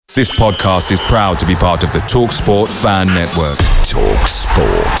This podcast is proud to be part of the TalkSport Fan Network.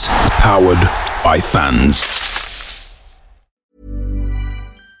 TalkSport. Powered by fans.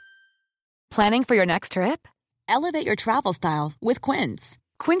 Planning for your next trip? Elevate your travel style with Quince.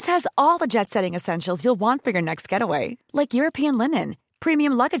 Quince has all the jet-setting essentials you'll want for your next getaway, like European linen,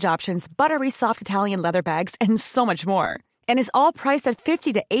 premium luggage options, buttery soft Italian leather bags, and so much more. And is all priced at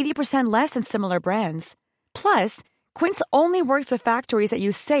 50 to 80% less than similar brands. Plus, Quince only works with factories that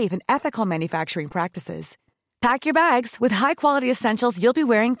use safe and ethical manufacturing practices. Pack your bags with high-quality essentials you'll be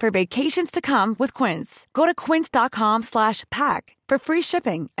wearing for vacations to come with Quince. Go to quince.com/pack for free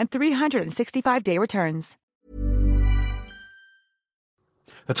shipping and 365-day returns.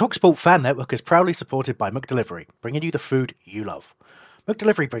 The TalkSport Fan Network is proudly supported by McDelivery, bringing you the food you love.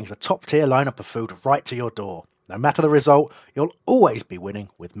 McDelivery brings a top-tier lineup of food right to your door. No matter the result, you'll always be winning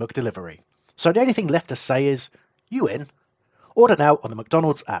with McDelivery. So the only thing left to say is, you in? Order now on the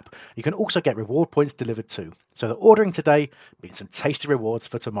McDonald's app. You can also get reward points delivered too, so that ordering today means some tasty rewards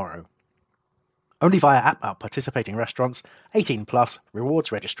for tomorrow. Only via app at participating restaurants, 18 plus,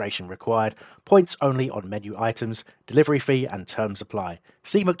 rewards registration required, points only on menu items, delivery fee and terms apply.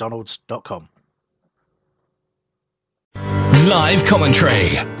 See mcdonalds.com. Live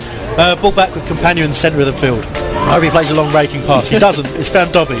commentary. Ball back with Companion in the centre of the field. I hope he plays a long raking pass. He doesn't. It's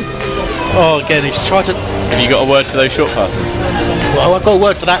found Dobby. Oh, again, he's tried to... Have you got a word for those short passes? Well, I've got a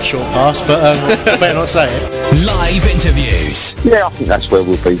word for that short pass, but I better not say it. Live interviews. Yeah, I think that's where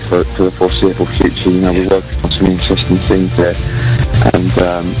we'll be for the foreseeable future. You know, we're working on some interesting things there, and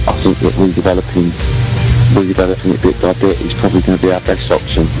I think that redeveloping it bit by bit is probably going to be our best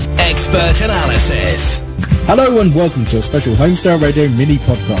option. Expert analysis. Hello and welcome to a special Homestyle Radio mini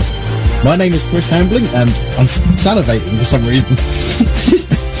podcast. My name is Chris Hambling and I'm salivating for some reason.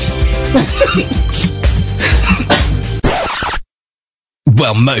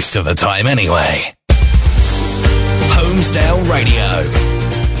 Well, most of the time anyway. Homestyle Radio.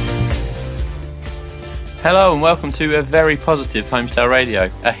 Hello and welcome to a very positive Homestyle Radio,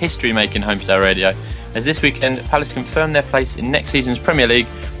 a history-making Homestyle Radio, as this weekend Palace confirmed their place in next season's Premier League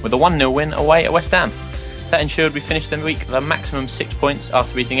with a 1-0 win away at West Ham. That ensured we finished the week with a maximum 6 points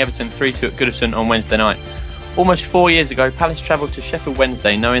after beating Everton 3-2 at Goodison on Wednesday night. Almost 4 years ago, Palace travelled to Sheffield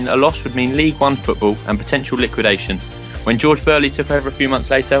Wednesday knowing a loss would mean League One football and potential liquidation. When George Burley took over a few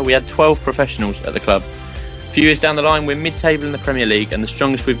months later, we had 12 professionals at the club. A few years down the line, we're mid-table in the Premier League and the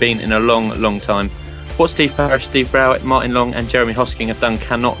strongest we've been in a long, long time. What Steve Parish, Steve Browett, Martin Long and Jeremy Hosking have done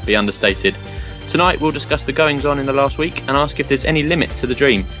cannot be understated. Tonight we'll discuss the goings-on in the last week and ask if there's any limit to the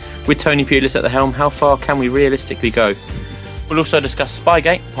dream. With Tony Pulis at the helm, how far can we realistically go? We'll also discuss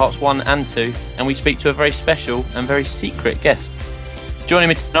Spygate, parts 1 and 2, and we speak to a very special and very secret guest. Joining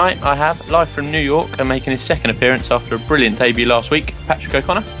me tonight, I have, live from New York and making his second appearance after a brilliant debut last week, Patrick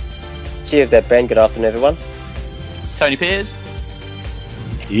O'Connor. Cheers there, Ben. Good afternoon, everyone. Tony Piers.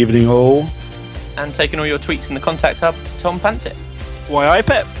 Evening all. And taking all your tweets in the Contact Hub, Tom Pansett. Why, I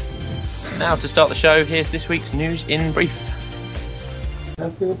Pep. Now to start the show, here's this week's news in brief.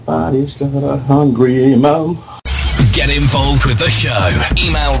 Everybody's got a hungry mum. Get involved with the show.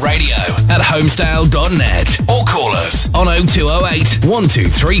 Email radio@homestyle.net or call us on 0208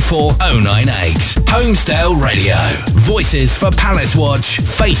 1234 098. Homestyle Radio. Voices for Palace Watch,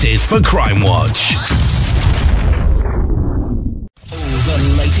 faces for Crime Watch. All the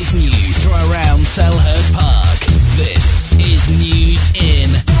latest news from around Selhurst Park. This is News in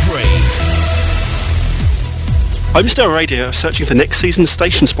Brief. Homestyle Radio are searching for next season's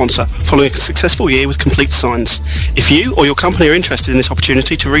station sponsor following a successful year with Complete Signs. If you or your company are interested in this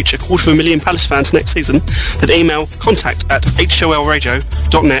opportunity to reach 250,000 Palace fans next season, then email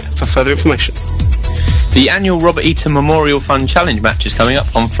contact@holradio.net for further information. The annual Robert Eaton Memorial Fund Challenge match is coming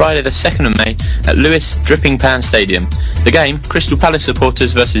up on Friday the 2nd of May at Lewis Dripping Pan Stadium. The game, Crystal Palace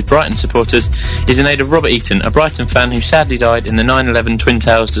supporters versus Brighton supporters, is in aid of Robert Eaton, a Brighton fan who sadly died in the 9/11 Twin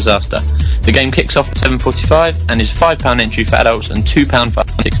Towers disaster. The game kicks off at 7:45 and is £5 entry for adults and £2 for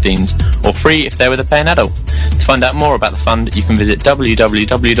 16s, or free if they're with a paying adult. To find out more about the fund, you can visit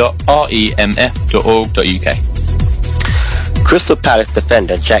www.remf.org.uk. Crystal Palace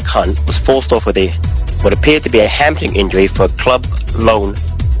defender Jack Hunt was forced off with what appeared to be a hamstring injury for club loan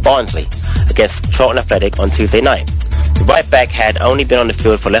Barnsley against Charlton Athletic on Tuesday night. The right back had only been on the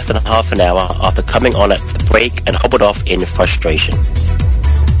field for less than half an hour after coming on at the break and hobbled off in frustration.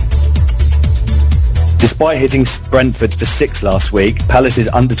 Despite hitting Brentford for 6 last week, Palace's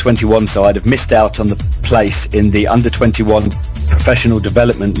under-21 side have missed out on the place in the under-21 Professional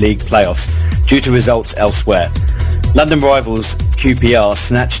Development League playoffs due to results elsewhere. London rivals QPR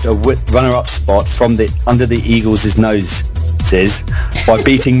snatched a runner-up spot from under the Eagles' nose chances by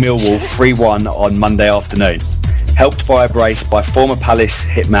beating Millwall 3-1 on Monday afternoon, helped by a brace by former Palace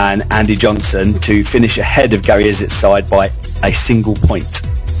hitman Andy Johnson to finish ahead of Gary Izzett's side by a single point.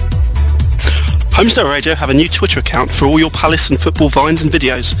 Homestyle Radio have a new Twitter account for all your Palace and football vines and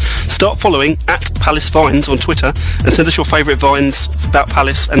videos. Start following @PalaceVines on Twitter and send us your favourite vines about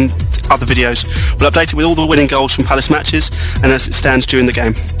Palace and other videos. We'll update it with all the winning goals from Palace matches and as it stands during the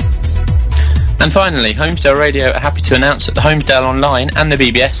game. And finally, Homestyle Radio are happy to announce that the Homestyle Online and the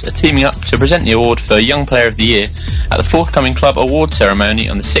BBS are teaming up to present the award for Young Player of the Year at the forthcoming club award ceremony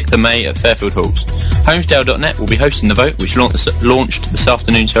on the 6th of May at Fairfield Halls. Homestyle.net will be hosting the vote, which launched this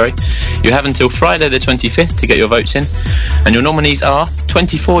afternoon. You have until Friday the 25th to get your votes in, and your nominees are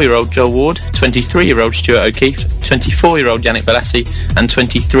 24-year-old Joel Ward, 23-year-old Stuart O'Keefe, 24-year-old Yannick Balassi, and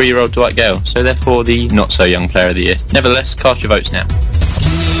 23-year-old Dwight Gale, so therefore the not-so-young player of the year. Nevertheless, cast your votes now.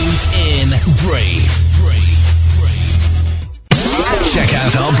 News in brief. Check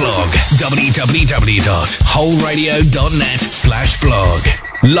out our blog, www.wholeradio.net/blog.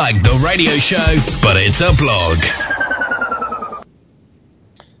 Like the radio show, but it's a blog.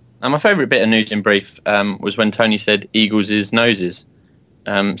 Now, my favourite bit of news in brief was when Tony said Eagles' noses.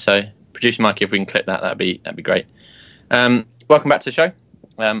 So, producer Mikey, if we can clip that, that'd be great. Welcome back to the show.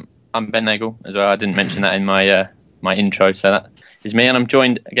 I'm Ben Nagel as well. I didn't mention that in my intro, so that is me, and I'm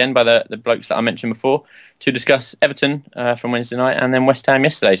joined again by the blokes that I mentioned before to discuss Everton from Wednesday night and then West Ham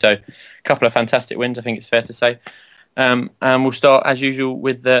yesterday. So, a couple of fantastic wins, I think it's fair to say. And we'll start, as usual,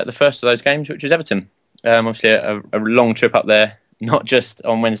 with the first of those games, which was Everton. Obviously, a long trip up there, not just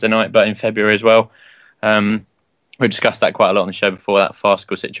on Wednesday night, but in February as well. We discussed that quite a lot on the show before, that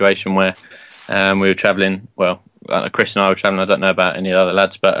farcical situation where we were travelling, well, Chris and I were travelling, I don't know about any other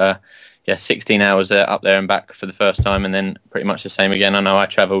lads, but 16 hours up there and back for the first time, and then pretty much the same again. I know I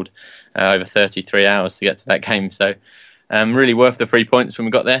travelled over 33 hours to get to that game, so really worth the 3 points when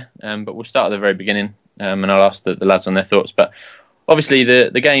we got there. But we'll start at the very beginning, and I'll ask the lads on their thoughts. But obviously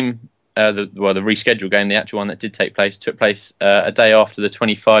the game, the rescheduled game, the actual one that did take place, took place a day after the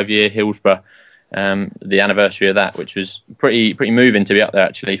 25-year Hillsborough, the anniversary of that, which was pretty moving to be up there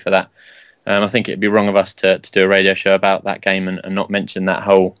actually for that. I think it'd be wrong of us to do a radio show about that game and not mention that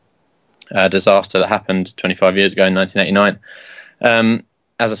whole disaster that happened 25 years ago in 1989.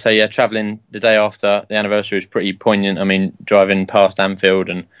 As I say, travelling the day after the anniversary was pretty poignant. I mean, driving past Anfield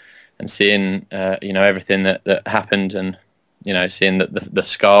and seeing everything that happened, and seeing the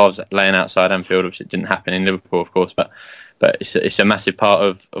scarves laying outside Anfield, which it didn't happen in Liverpool, of course, but it's a massive part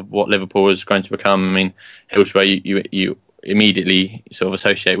of what Liverpool is going to become. I mean, Hillsborough, you immediately sort of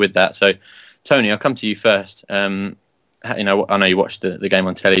associate with that. So, Tony, I'll come to you first. I know you watched the game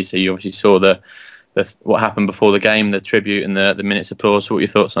on telly, so you obviously saw the what happened before the game, the tribute and the minutes applause. So what are your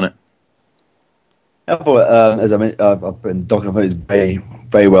thoughts on it? I thought, as I mentioned, I've been documenting, it was very,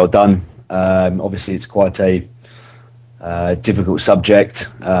 very well done. Obviously, it's quite a difficult subject.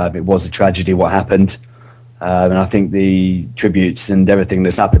 It was a tragedy what happened, and I think the tributes and everything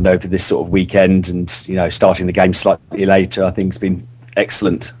that's happened over this sort of weekend, and starting the game slightly later, I think has been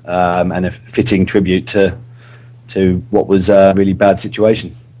excellent, and a fitting tribute to what was a really bad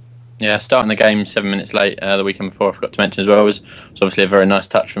situation. Yeah, starting the game 7 minutes late the weekend before, I forgot to mention as well, was obviously a very nice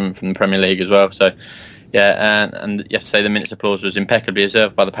touch from the Premier League as well. So, yeah, and you have to say the minutes applause was impeccably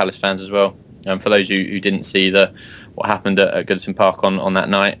deserved by the Palace fans as well. For those who didn't see what happened at Goodison Park on that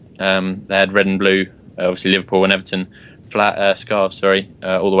night, they had red and blue, obviously Liverpool and Everton scarves,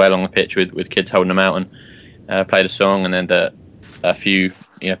 all the way along the pitch with kids holding them out, and played a song, and then a few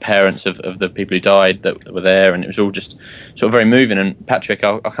parents of the people who died that were there, and it was all just sort of very moving. And Patrick,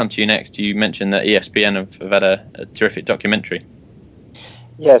 I'll come to you next. You mentioned that ESPN have had a terrific documentary.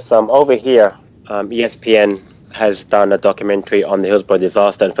 Yes, over here, ESPN has done a documentary on the Hillsborough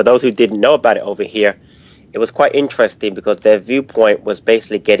disaster, and for those who didn't know about it over here, it was quite interesting because their viewpoint was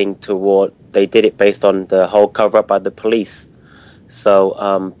basically getting toward, they did it based on the whole cover-up by the police.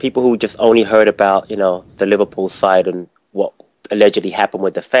 So people who just only heard about, the Liverpool side and what allegedly happened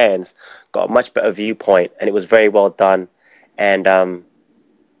with the fans got a much better viewpoint, and it was very well done. And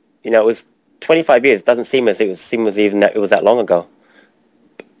it was 25 years. It doesn't seem as even that it was that long ago.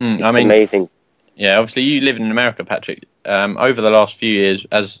 It's amazing. Yeah, obviously you live in America, Patrick. Over the last few years,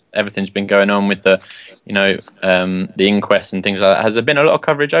 as everything's been going on with the inquest and things like that, has there been a lot of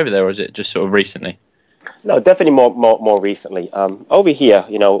coverage over there, or is it just sort of recently? No, definitely more recently. Over here,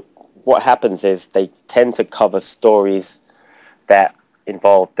 what happens is they tend to cover stories that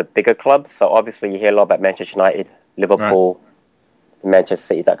involve the bigger clubs. So obviously you hear a lot about Manchester United, Liverpool, right, Manchester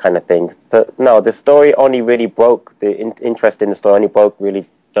City, that kind of thing. But no, the story only really broke, the interest in the story only broke really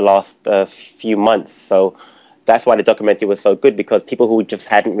the last few months. So that's why the documentary was so good, because people who just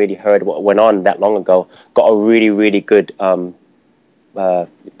hadn't really heard what went on that long ago got a really, really good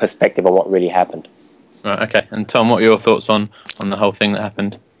perspective on what really happened. Right, okay. And Tom, what are your thoughts on the whole thing that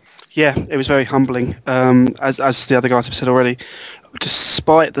happened? Yeah, it was very humbling. As the other guys have said already,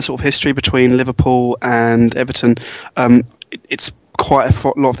 despite the sort of history between Liverpool and Everton, it's quite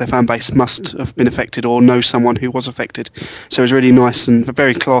a lot of their fan base must have been affected or know someone who was affected. So it was really nice and a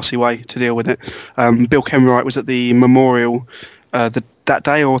very classy way to deal with it. Bill Kenwright was at the memorial that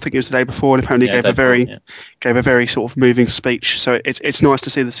day, or I think it was the day before, and apparently gave a very sort of moving speech. So it's nice to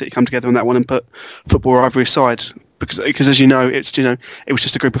see the city come together on that one and put football rivalry aside. Because as you know, it was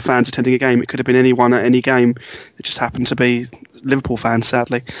just a group of fans attending a game. It could have been anyone at any game. It just happened to be Liverpool fans,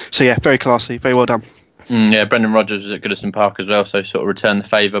 sadly. So yeah, very classy, very well done. Yeah, Brendan Rodgers was at Goodison Park as well, so sort of returned the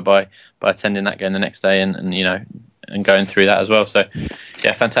favour by attending that game the next day and going through that as well. So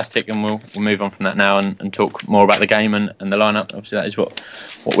yeah, fantastic, and we'll move on from that now and talk more about the game and the lineup. Obviously, that is what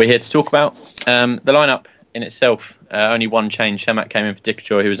we're here to talk about. The lineup in itself, only one change. Chamakh came in for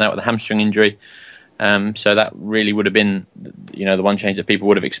Dickajoy, who was out with a hamstring injury. So that really would have been, the one change that people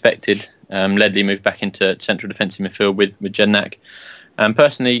would have expected. Ledley moved back into central defensive midfield with Jednak.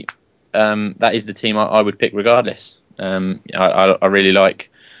 Personally, that is the team I would pick regardless. I really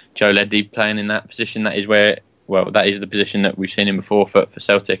like Joe Ledley playing in that position. That is that is the position that we've seen him before for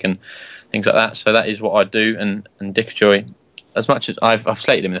Celtic and things like that. So that is what I'd do. And Dickajoy, as much as I've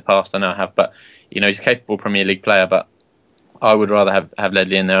slated him in the past, I know I have, but he's a capable Premier League player, but I would rather have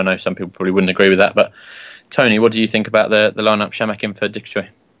Ledley in there. I know some people probably wouldn't agree with that, but Tony, what do you think about the lineup? Chamakh in for Dickajoy.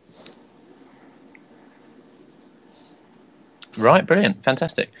 Right, brilliant,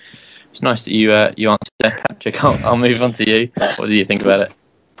 fantastic. It's nice that you answered there, Patrick. I'll move on to you. What do you think about it?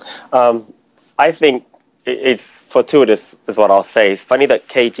 I think it's fortuitous, is what I'll say. It's funny that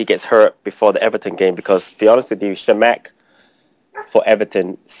KG gets hurt before the Everton game, because to be honest with you, Chamakh for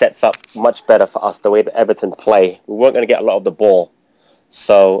Everton sets up much better for us the way that Everton play. We weren't going to get a lot of the ball.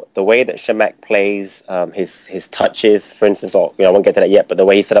 So the way that Chamakh plays, his touches, for instance, I won't get to that yet, but the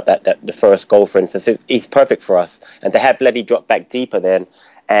way he set up the first goal, for instance, he's perfect for us. And to have Ledley drop back deeper then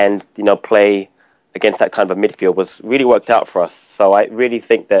and, play against that kind of a midfield was really worked out for us. So I really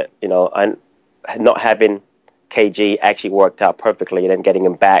think that, not having KG actually worked out perfectly, and then getting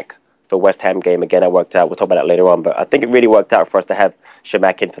him back for West Ham game again, it worked out. We'll talk about that later on, but I think it really worked out for us to have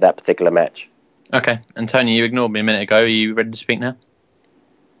Chamakh in for that particular match. Okay, and Tony, you ignored me a minute ago. Are you ready to speak now?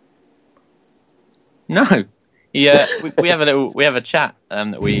 No. Yeah, we have a chat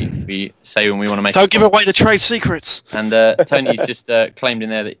that we say when we want to make. Don't give away the trade secrets. And Tony's just claimed in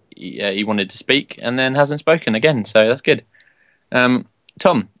there that he wanted to speak and then hasn't spoken again, so that's good.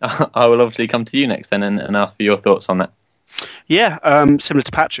 Tom, I will obviously come to you next then and ask for your thoughts on that. Yeah, similar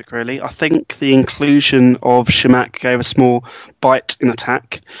to Patrick, really. I think the inclusion of Chamakh gave us more bite in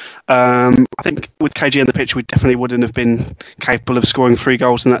attack. I think with KG on the pitch, we definitely wouldn't have been capable of scoring 3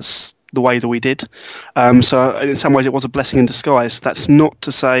 goals, and that's the way that we did. So in some ways, it was a blessing in disguise. That's not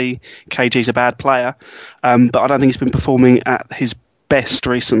to say KG's a bad player, but I don't think he's been performing at his best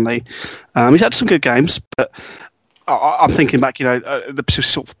recently. He's had some good games, but I'm thinking back, the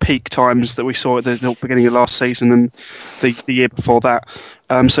sort of peak times that we saw at the beginning of last season and the year before that.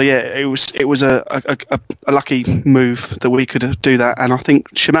 So yeah, it was a lucky move that we could do that. And I think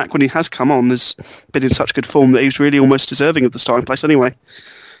Chamakh, when he has come on, has been in such good form that he's really almost deserving of the starting place anyway.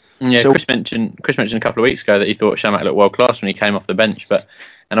 Yeah, so, Chris mentioned a couple of weeks ago that he thought Chamakh looked world class when he came off the bench,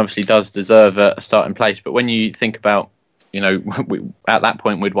 and obviously does deserve a starting place. But when you think about, at that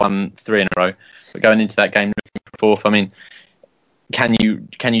point we'd won 3 in a row, but going into that game looking for 4th, I mean, can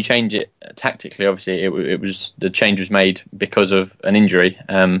you change it tactically? Obviously, the change was made because of an injury,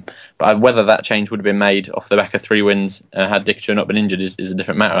 but whether that change would have been made off the back of 3 wins had Dickajoy not been injured is a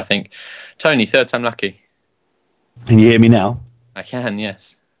different matter, I think. Tony, 3rd time lucky. Can you hear me now? I can,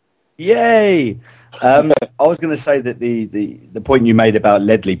 yes. Yay! I was going to say that the point you made about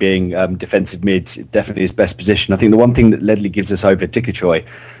Ledley being defensive mid, definitely his best position. I think the one thing that Ledley gives us over Dickajoy,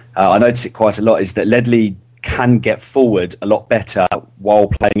 I notice it quite a lot, is that Ledley can get forward a lot better while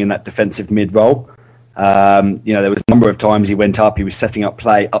playing in that defensive mid role. There was a number of times he went up, he was setting up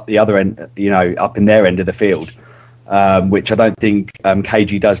play up the other end, up in their end of the field, which I don't think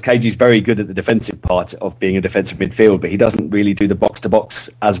KG does. KG's very good at the defensive part of being a defensive midfield, but he doesn't really do the box-to-box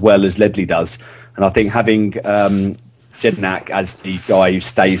as well as Ledley does. And I think having Jednak as the guy who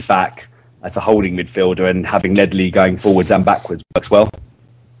stays back as a holding midfielder and having Ledley going forwards and backwards works well.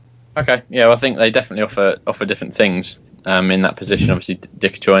 Okay, yeah, well, I think they definitely offer different things in that position. Obviously,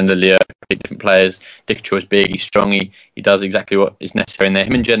 Dickajoy and Ledley are different players. Dickajoy's big, he's strong, he does exactly what is necessary in there.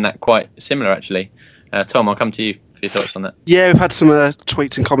 Him and Jednak quite similar, actually. Tom, I'll come to you for your thoughts on that. Yeah, we've had some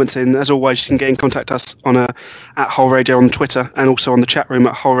tweets and comments in. As always, you can get in contact us on at Hull Radio on Twitter and also on the chat room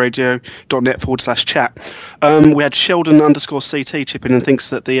at hullradio.net/chat. We had Sheldon_CT chip in and thinks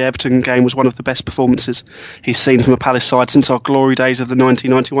that the Everton game was one of the best performances he's seen from a Palace side since our glory days of the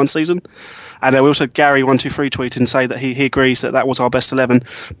 1991 season. And we also had Gary123 tweet and say that he agrees that was our best 11.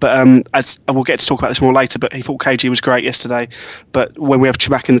 But as we'll get to talk about this more later, but he thought KG was great yesterday. But when we have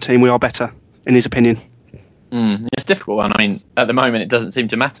Chamakh in the team, we are better, in his opinion. It's a difficult one. I mean, at the moment, it doesn't seem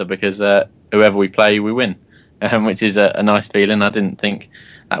to matter because whoever we play, we win, which is a nice feeling. I didn't think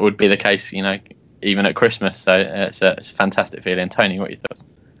that would be the case, even at Christmas. So it's a fantastic feeling. Tony, what are your thoughts?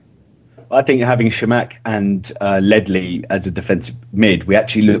 I think having Chamakh and Ledley as a defensive mid, we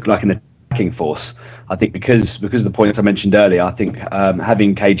actually look like an attacking force. I think because of the points I mentioned earlier, I think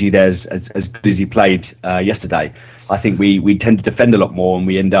having KG there as good as he played yesterday, I think we tend to defend a lot more and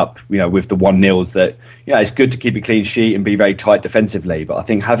we end up with the 1-0s that it's good to keep a clean sheet and be very tight defensively, but I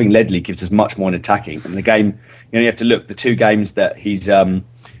think having Ledley gives us much more in attacking. And the game, you have to look, the 2 games that he's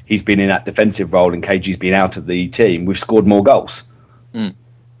been in that defensive role and KG's been out of the team, we've scored more goals.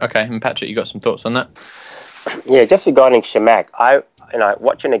 Okay, and Patrick, you got some thoughts on that? Yeah, just regarding Chamakh,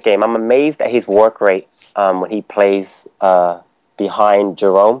 watching the game, I'm amazed at his work rate when he plays behind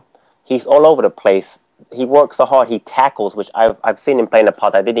Jerome. He's all over the place. He works so hard. He tackles, which I've seen him play in the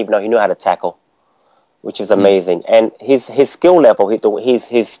past. I didn't even know he knew how to tackle, which is amazing. And his skill level,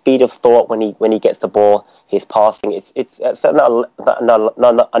 his speed of thought when he gets the ball, his passing, it's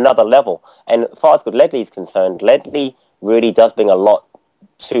another level. And as far as Ledley is concerned, Ledley really does bring a lot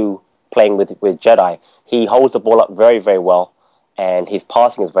to playing with Jedi. He holds the ball up very, very well, and his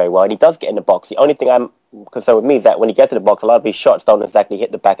passing is very well, and he does get in the box. The only thing I'm concerned with me is that when he gets in the box, a lot of his shots don't exactly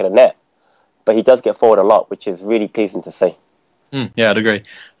hit the back of the net, but he does get forward a lot, which is really pleasing to see. Yeah, I'd agree. And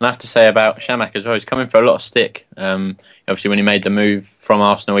I have to say about Chamakh as well, he's coming for a lot of stick. Obviously, when he made the move from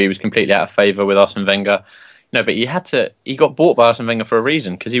Arsenal, he was completely out of favour with Arsene Wenger. No, but he got bought by Arsene Wenger for a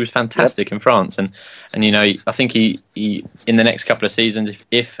reason, because he was fantastic in France. And I think he in the next couple of seasons,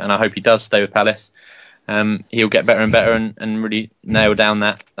 if and I hope he does stay with Palace, he'll get better and better and really nail down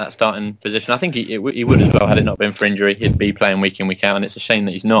that starting position. I think he would as well, had it not been for injury. He'd be playing week in, week out, and it's a shame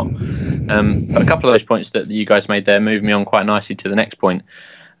that he's not. But a couple of those points that you guys made there moved me on quite nicely to the next point.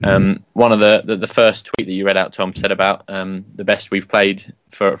 One of the first tweet that you read out, Tom, said about the best we've played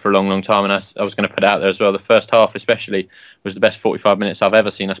for a long, long time, and I was going to put it out there as well. The first half especially was the best 45 minutes I've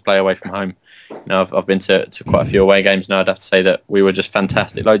ever seen us play away from home. I've been to quite a few away games now. I'd have to say that we were just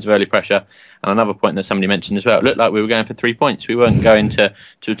fantastic. Loads of early pressure. And another point that somebody mentioned as well, it looked like we were going for 3 points. We weren't going to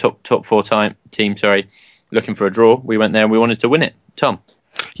a top 4 team, looking for a draw. We went there and we wanted to win it. Tom?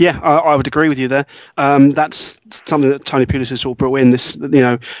 Yeah, I would agree with you there. That's something that Tony Pulis has sort of brought in, this,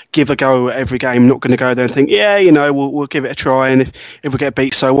 give a go at every game, not going to go there and think, we'll give it a try, and if we get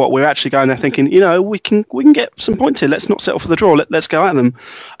beat, so what? We're actually going there thinking, we can get some points here. Let's not settle for the draw. Let's go at them.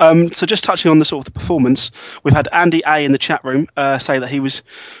 So just touching on the sort of the performance, we've had Andy A in the chat room say that he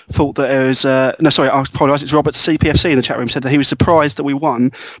thought that it was, I apologise, it's Robert CPFC in the chat room, said that he was surprised that we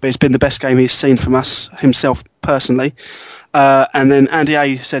won, but it's been the best game he's seen from us himself personally. And then Andy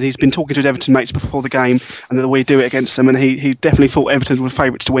A said he's been talking to his Everton mates before the game and that we do it against them, and he definitely thought Everton were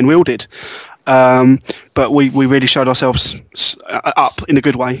favourites to win. We all did. But we really showed ourselves up in a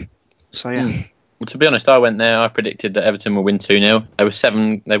good way. So, yeah. Well, to be honest, I went there. I predicted that Everton will win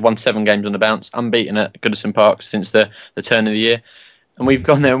 2-0. They've won 7 games on the bounce, unbeaten at Goodison Park since the turn of the year. And we've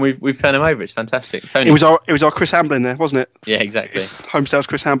gone there and we've turned them over. It's fantastic. Tony. It was our Chris Hamblin there, wasn't it? Yeah, exactly. Homestead's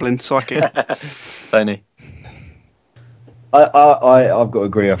Chris Hamblin, psychic. Tony. I've got to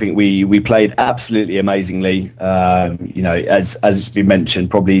agree. I think we played absolutely amazingly. As been mentioned,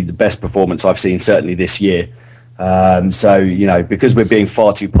 probably the best performance I've seen certainly this year. Because we're being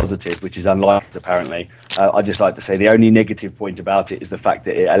far too positive, which is unlike us apparently, I'd just like to say the only negative point about it is the fact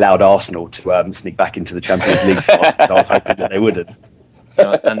that it allowed Arsenal to sneak back into the Champions League spot, because I was hoping that they wouldn't.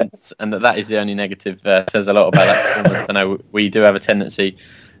 And that is the only negative. Says a lot about that performance. I know we do have a tendency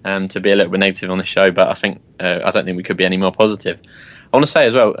to be a little bit negative on the show, but I don't think we could be any more positive. I want to say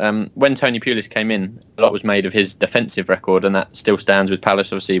as well, when Tony Pulis came in, a lot was made of his defensive record, and that still stands with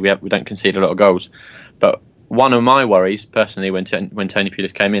Palace. Obviously, we don't concede a lot of goals, but one of my worries personally when Tony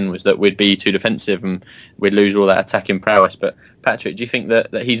Pulis came in was that we'd be too defensive and we'd lose all that attacking prowess. But Patrick, do you think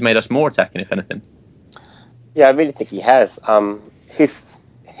that he's made us more attacking, if anything? Yeah, I really think he has.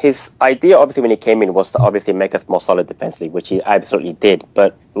 His idea, obviously, when he came in, was to obviously make us more solid defensively, which he absolutely did.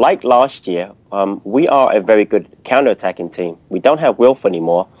 But like last year, we are a very good counter-attacking team. We don't have Wilf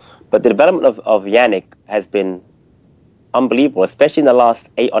anymore, but the development of Yannick has been unbelievable, especially in the last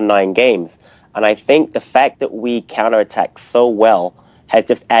 8 or 9 games. And I think the fact that we counterattack so well has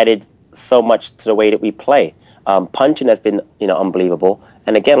just added so much to the way that we play. Punching has been, unbelievable.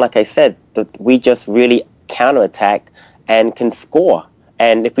 And again, like I said, we just really counterattack and can score.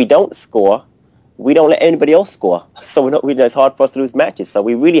 And if we don't score, we don't let anybody else score. So it's hard for us to lose matches. So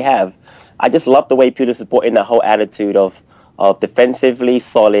we really have. I just love the way Pulis has brought in that whole attitude of defensively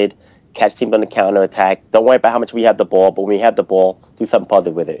solid, catch teams on the counter-attack. Don't worry about how much we have the ball, but when we have the ball, do something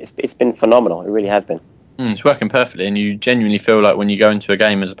positive with it. It's been phenomenal. It really has been. It's working perfectly, and you genuinely feel like when you go into a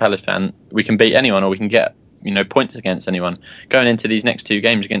game as a Palace fan, we can beat anyone or we can get points against anyone. Going into these next two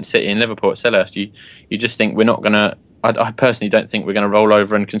games against City and Liverpool at Selhurst, you just think we're not going to... I personally don't think we're going to roll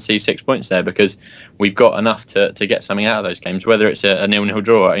over and concede 6 points there, because we've got enough to get something out of those games. Whether it's a 0-0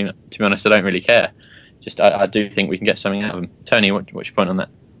 draw, to be honest, I don't really care. Just I do think we can get something out of them. Tony, what's your point on that?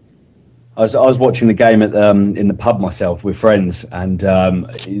 I was watching the game at in the pub myself with friends, and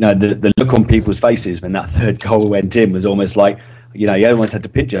the look on people's faces when that third goal went in was almost like, you almost had to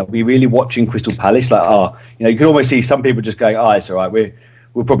picture, are we really watching Crystal Palace? Like, you could almost see some people just going, it's all right,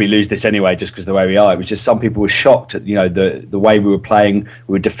 we'll probably lose this anyway just because of the way we are. It was just some people were shocked at the way we were playing.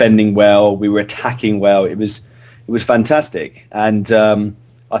 We were defending well, we were attacking well. It was fantastic, and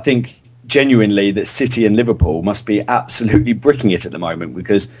I think genuinely that City and Liverpool must be absolutely bricking it at the moment,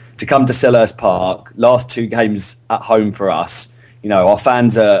 because to come to Selhurst Park, last two games at home for us, our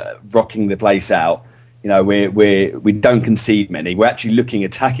fans are rocking the place out. We don't concede many. We're actually looking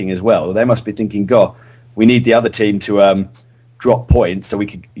attacking as well. They must be thinking, God, we need the other team to drop points so we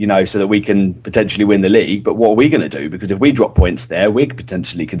could, so that we can potentially win the league. But what are we going to do? Because if we drop points there, we could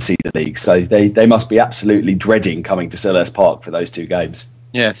potentially concede the league. So they must be absolutely dreading coming to Selhurst Park for those two games.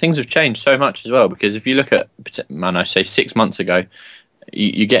 Yeah, things have changed so much as well, because if you look at, say 6 months ago,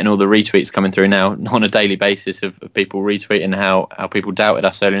 you're getting all the retweets coming through now on a daily basis of people retweeting how people doubted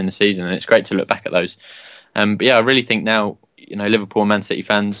us earlier in the season, and it's great to look back at those. But yeah, I really think now, Liverpool and Man City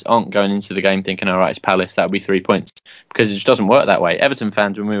fans aren't going into the game thinking, all right, it's Palace, that'll be 3 points, because it just doesn't work that way. Everton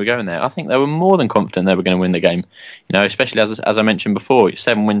fans, when we were going there, I think they were more than confident they were going to win the game. Especially as I mentioned before,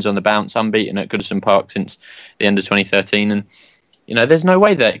 7 wins on the bounce, unbeaten at Goodison Park since the end of 2013, and there's no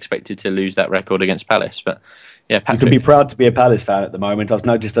way they're expected to lose that record against Palace. But yeah, Patrick, you can be proud to be a Palace fan at the moment. I've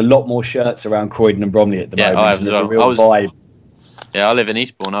noticed a lot more shirts around Croydon and Bromley at the moment. I have as well. A real vibe. Yeah, I live in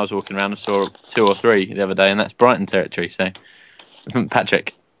Eastbourne. I was walking around and saw 2 or 3 the other day, and that's Brighton territory. So,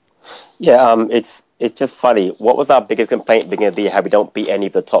 Patrick. Yeah, it's just funny. What was our biggest complaint at the beginning of the year? How we don't beat any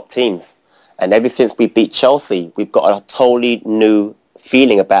of the top teams. And ever since we beat Chelsea, we've got a totally new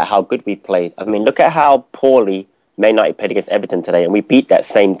feeling about how good we played. I mean, look at how poorly Man United played against Everton today, and we beat that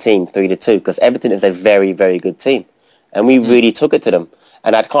same team 3-2, because Everton is a very, very good team, and we really took it to them.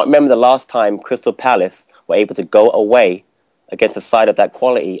 And I can't remember the last time Crystal Palace were able to go away against a side of that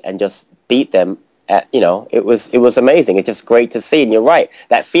quality and just beat them. It was amazing. It's just great to see. And you're right,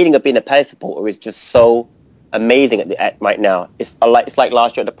 that feeling of being a Palace supporter is just so amazing right now. It's like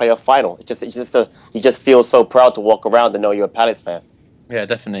last year at the playoff final. You just feel so proud to walk around and know you're a Palace fan. Yeah,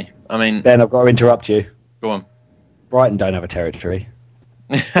 definitely. I mean, Ben, I've got to interrupt you. Go on. Brighton don't have a territory.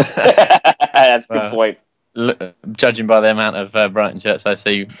 That's a good point. Judging by the amount of Brighton shirts I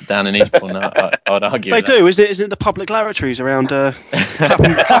see down in Eastbourne, I would argue. They do, isn't it the public lavatories around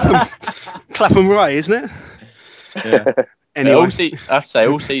Clapham Ray, isn't it? Yeah. Anyway. I have to say,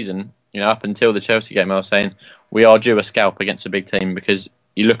 all season, up until the Chelsea game, I was saying we are due a scalp against a big team, because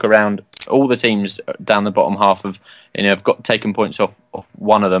you look around, all the teams down the bottom half have got taken points off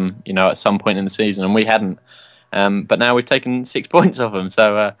one of them, at some point in the season, and we hadn't. But now we've taken 6 points off them,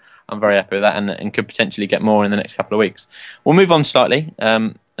 so I'm very happy with that, and could potentially get more in the next couple of weeks. We'll move on slightly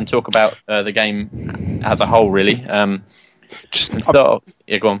and talk about the game as a whole, really. Yeah,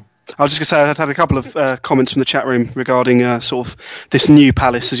 go on. I was just going to say, I've had a couple of comments from the chat room regarding sort of this new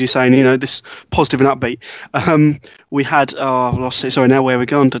Palace, as you're saying, this positive and upbeat. We had, I lost it, sorry, now where we're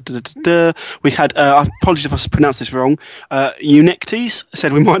going. We had, apologies if I pronounced this wrong, Eunectes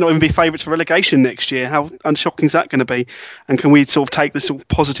said we might not even be favourites for relegation next year. How unshocking is that going to be? And can we sort of take this sort of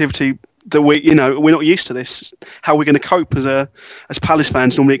positivity that we're not used to this? How are we going to cope as Palace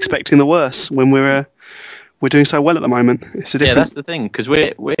fans, normally expecting the worst when we're doing so well at the moment? It's a different... Yeah, that's the thing, because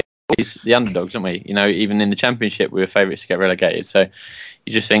we're the underdogs, aren't we? Even in the Championship, we were favourites to get relegated. So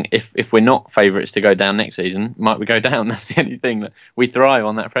you just think, if we're not favourites to go down next season, might we go down? That's the only thing. That we thrive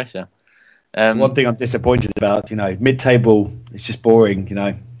on that pressure. One thing I'm disappointed about, mid-table, it's just boring.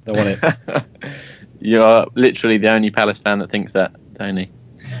 Don't want it. You are literally the only Palace fan that thinks that, Tony.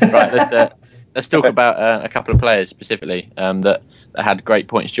 Right, let's talk about a couple of players specifically that had great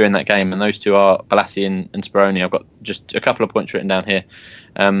points during that game, and those two are Balassi and Speroni. I've got just a couple of points written down here.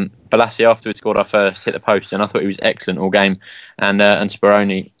 Balassi, after we scored our first, hit the post, and I thought he was excellent all game. And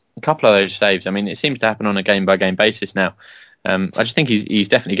Speroni, a couple of those saves. I mean, it seems to happen on a game-by-game basis now. I just think he's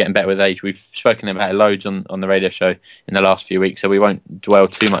definitely getting better with age. We've spoken about it loads on the radio show in the last few weeks, so we won't dwell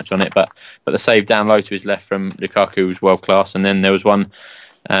too much on it. But the save down low to his left from Lukaku was world class, and then there was one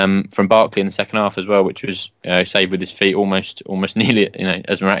from Barkley in the second half as well, which was saved with his feet, almost nearly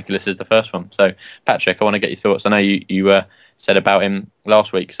as miraculous as the first one. So, Patrick, I want to get your thoughts. I know you said about him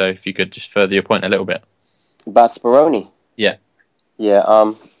last week, so if you could just further your point a little bit about Speroni. Yeah.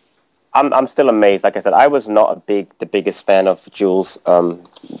 I'm still amazed. Like I said, I was not the biggest fan of Jules.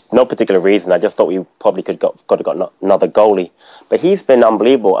 No particular reason. I just thought we probably could have got another goalie. But he's been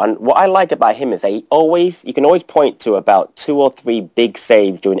unbelievable. And what I like about him is that you can always point to about 2 or 3 big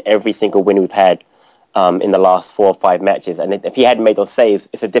saves during every single win we've had in the last 4 or 5 matches. And if he hadn't made those saves,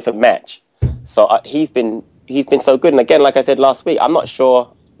 it's a different match. So he's been so good. And again, like I said last week, I'm not sure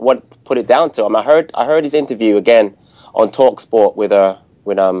what put it down to him. I heard his interview again on TalkSport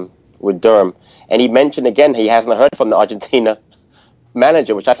with Durham, and he mentioned again he hasn't heard from the Argentina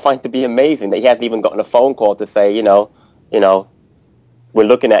manager, which I find to be amazing, that he hasn't even gotten a phone call to say, we're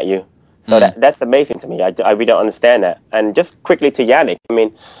looking at you. So that's amazing to me. I really don't understand that. And just quickly to Yannick, I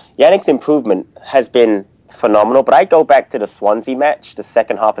mean, Yannick's improvement has been phenomenal, but I go back to the Swansea match, the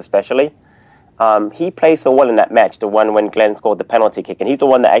second half especially. He played so well in that match, the one when Glenn scored the penalty kick, and he's the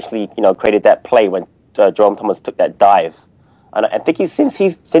one that actually, created that play when Jerome Thomas took that dive. And I think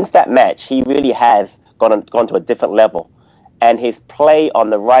since that match, he really has gone to a different level. And his play on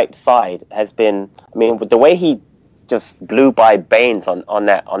the right side has been, with the way he just blew by Baines on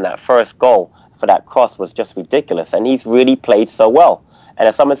that first goal for that cross was just ridiculous. And he's really played so well. And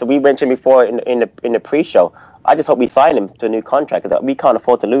as someone said, we mentioned before in the pre-show, I just hope we sign him to a new contract, because we can't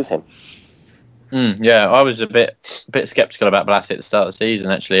afford to lose him. Yeah, I was a bit sceptical about Balassi at the start of the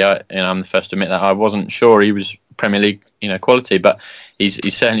season. Actually, I'm the first to admit that I wasn't sure he was Premier League, quality, but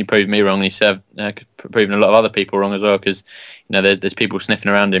he's certainly proved me wrong. He's proven a lot of other people wrong as well, because there's people sniffing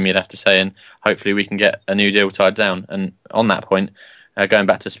around him, you'd have to say, and hopefully we can get a new deal tied down. And on that point, going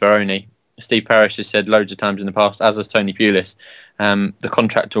back to Speroni, Steve Parish has said loads of times in the past, as has Tony Pulis, the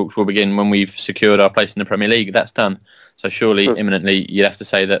contract talks will begin when we've secured our place in the Premier League. That's done. So surely, imminently, you'd have to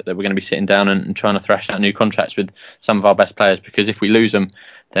say that we're going to be sitting down and trying to thrash out new contracts with some of our best players, because if we lose them,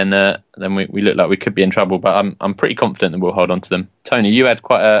 then we look like we could be in trouble. But I'm pretty confident that we'll hold on to them. Tony, you had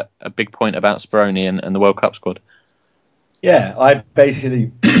quite a big point about Speroni and the World Cup squad. Yeah, I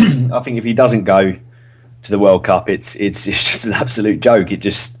basically, I think if he doesn't go to the World Cup, it's just an absolute joke.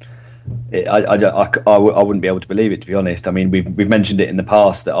 I wouldn't be able to believe it, to be honest. I mean, we've mentioned it in the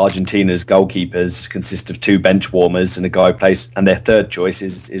past that Argentina's goalkeepers consist of 2 bench warmers and a guy who plays, and their third choice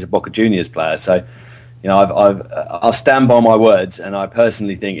is a Boca Juniors player. So, I'll stand by my words, and I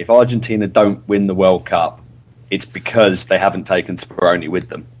personally think if Argentina don't win the World Cup, it's because they haven't taken Speroni with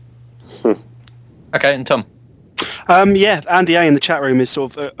them. Okay, and Tom? Andy A in the chat room is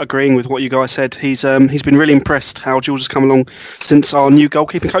sort of agreeing with what you guys said. He's been really impressed how George has come along since our new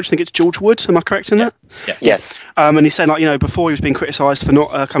goalkeeping coach. I think it's George Wood. Am I correct in that? Yeah. Yes. And he's saying, before he was being criticised for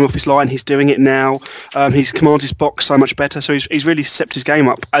not coming off his line, he's doing it now. He's commanded his box so much better. So he's really stepped his game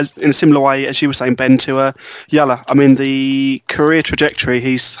up, as in a similar way as you were saying, Ben, to Yala. I mean, the career trajectory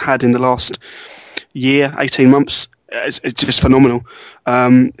he's had in the last year, 18 months, it's just phenomenal.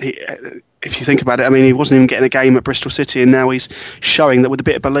 If you think about it, he wasn't even getting a game at Bristol City, and now he's showing that with a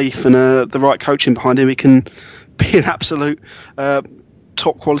bit of belief and the right coaching behind him, he can be an absolute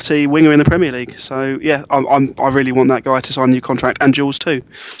top quality winger in the Premier League. So yeah, I really want that guy to sign a new contract, and Jules too.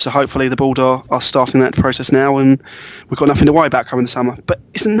 So hopefully the Bald are starting that process now, and we've got nothing to worry about coming the summer. But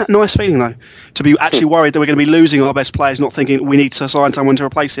isn't that a nice feeling though, to be actually worried that we're going to be losing our best players, not thinking we need to sign someone to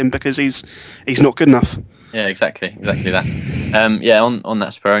replace him because he's not good enough. Yeah, exactly that. On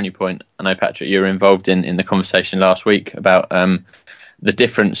that Speroni point, I know, Patrick, you were involved in the conversation last week about the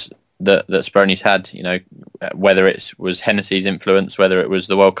difference that Speroni's had, whether it was Hennessy's influence, whether it was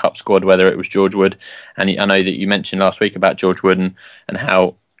the World Cup squad, whether it was George Wood. And I know that you mentioned last week about George Wood and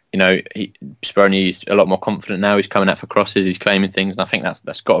how, Speroni's a lot more confident now. He's coming out for crosses, he's claiming things, and I think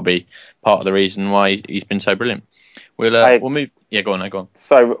that's got to be part of the reason why he's been so brilliant. We'll move. Yeah, go on.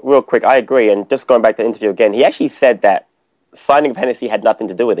 So real quick, I agree. And just going back to the interview again, he actually said that signing of Hennessy had nothing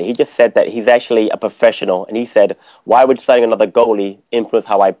to do with it. He just said that he's actually a professional, and he said, "Why would signing another goalie influence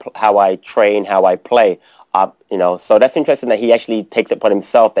how I train, how I play?" So that's interesting that he actually takes it upon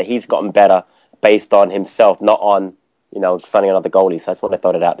himself that he's gotten better based on himself, not on signing another goalie. So I just want to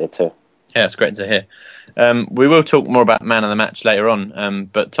throw it out there too. Yeah, it's great to hear. We will talk more about man of the match later on,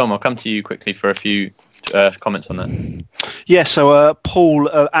 but Tom, I'll come to you quickly for a few comments on that. Yeah, so Paul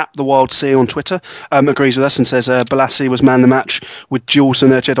at the Wild Sea on Twitter agrees with us and says Balassi was man of the match with Jules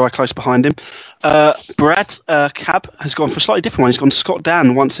and Jedi close behind him. Brad Cab has gone for a slightly different one. He's gone Scott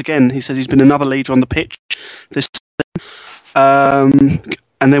Dan once again. He says he's been another leader on the pitch this season.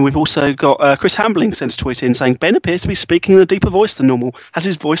 And then we've also got Chris Hambling sent a tweet in saying Ben appears to be speaking in a deeper voice than normal. Has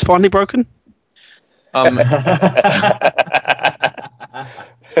his voice finally broken? I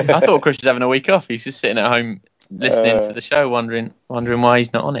thought Chris was having a week off. He's just sitting at home listening to the show, wondering why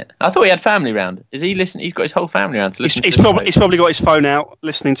he's not on it. I thought he had family round. Is he listening? He's got his whole family round to listen. He's probably got his phone out,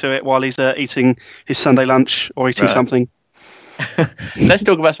 listening to it while he's eating his Sunday lunch or eating something. Let's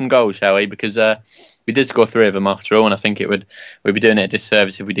talk about some goals, shall we? Because we did score 3 of them after all, and I think we'd be doing it a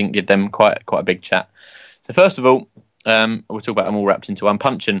disservice if we didn't give them quite a big chat. So first of all, we'll talk about them all wrapped into one.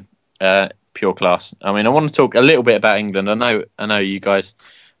 Puncheon, pure class. I mean, I want to talk a little bit about England. I know you guys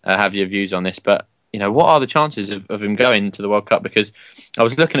have your views on this, but what are the chances of him going to the World Cup? Because I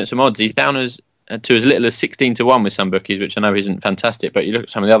was looking at some odds. He's down to as little as 16-1 with some bookies, which I know isn't fantastic. But you look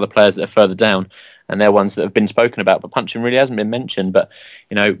at some of the other players that are further down, and they're ones that have been spoken about. But Puncheon really hasn't been mentioned. But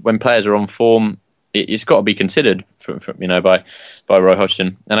when players are on form, it's got to be considered by Roy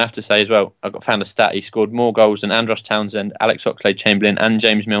Hodgson. And I have to say as well, I found a stat. He scored more goals than Andros Townsend, Alex Oxlade-Chamberlain and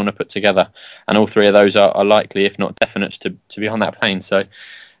James Milner put together. And all 3 of those are likely, if not definite, to be on that plane. So,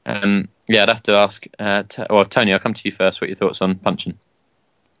 I'd have to ask... Tony, I'll come to you first. What are your thoughts on Puncheon?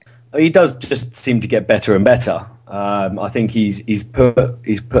 He does just seem to get better and better. I think he's put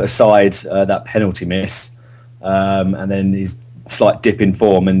aside that penalty miss, and then his slight dip in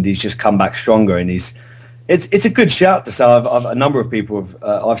form, and he's just come back stronger. And it's a good shout to say. A number of people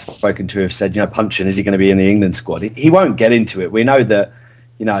I've spoken to have said, Puncheon, is he going to be in the England squad? He won't get into it. We know that.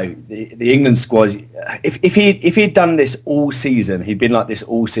 The England squad. If he'd done this all season, he'd been like this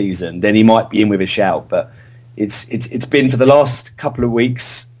all season, then he might be in with a shout. But it's been for the last couple of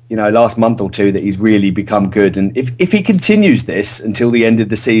weeks, last month or two, that he's really become good. And if he continues this until the end of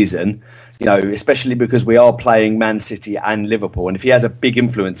the season, especially because we are playing Man City and Liverpool, and if he has a big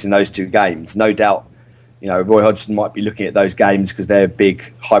influence in those 2 games, no doubt, Roy Hodgson might be looking at those games because they're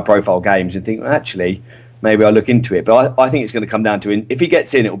big, high-profile games and think, well, actually, maybe I'll look into it. But I think it's going to come down to, if he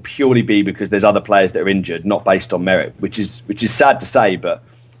gets in, it will purely be because there's other players that are injured, not based on merit, which is sad to say, but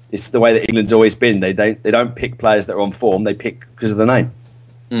it's the way that England's always been. They don't pick players that are on form; they pick because of the name.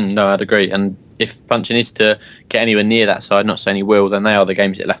 No, I'd agree. And if Puncheon is to get anywhere near that side, not saying he will, then they are the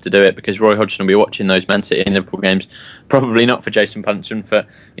games he'll have to do it, because Roy Hodgson will be watching those Man City and Liverpool games. Probably not for Jason Puncheon, for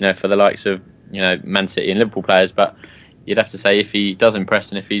the likes of Man City and Liverpool players, but you'd have to say if he does impress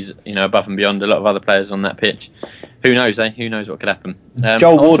and if he's above and beyond a lot of other players on that pitch, who knows? Who knows what could happen?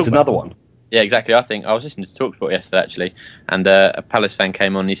 Joel Ward's another one. Yeah, exactly. I think I was listening to TalkSport yesterday actually, and a Palace fan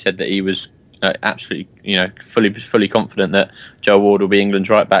came on. He said that he was absolutely, fully confident that Joel Ward will be England's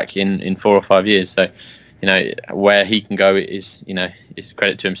right back in 4 or 5 years. So, where he can go is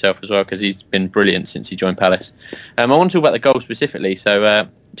credit to himself as well, because he's been brilliant since he joined Palace. I want to talk about the goal specifically. So,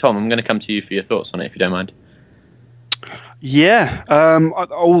 Tom, I'm going to come to you for your thoughts on it, if you don't mind. Yeah,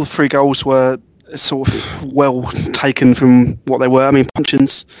 all the 3 goals were sort of well taken from what they were. I mean,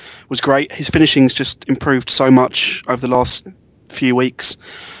 Puncheon's was great. His finishing's just improved so much over the last few weeks.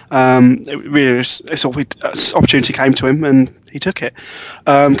 It really was, opportunity came to him and he took it.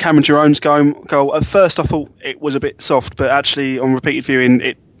 Cameron Jerome's goal, at first I thought it was a bit soft, but actually on repeated viewing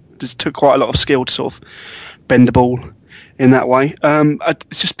it just took quite a lot of skill to sort of bend the ball in that way.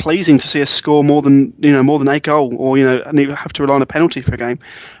 It's just pleasing to see us score more than a goal, or and you have to rely on a penalty for a game.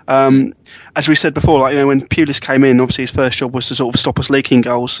 As we said before, when Pulis came in, obviously his first job was to sort of stop us leaking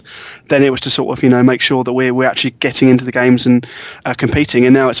goals. Then it was to sort of make sure that we're actually getting into the games and competing.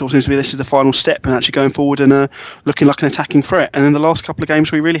 And now it sort of seems to be this is the final step and actually going forward and looking like an attacking threat. And in the last couple of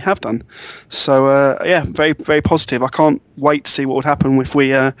games we really have done. So very, very positive. I can't wait to see what would happen if we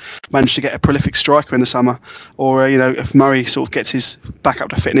manage to get a prolific striker in the summer, or if Murray sort of gets his back up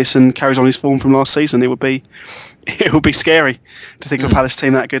to fitness and carries on his form from last season. It would be scary to think of a Palace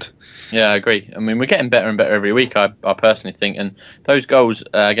team that good. Yeah, I agree. I mean, we're getting better and better every week, I personally think. And those goals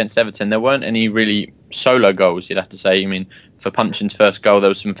against Everton, there weren't any really solo goals, you'd have to say. I mean, for Puncheon's first goal, there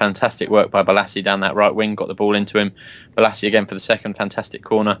was some fantastic work by Balassi down that right wing, got the ball into him. Balassi again for the second, fantastic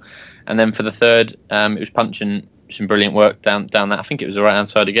corner. And then for the third, it was Puncheon, some brilliant work down that. I think it was the right-hand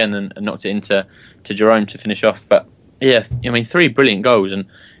side again, and knocked it into Jerome to finish off. But yeah, I mean, 3 brilliant goals, and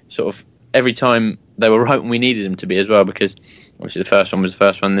sort of every time they were right when we needed them to be as well, because obviously the first one was the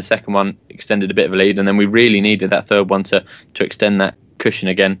first one, the second one extended a bit of a lead, and then we really needed that third one to extend that cushion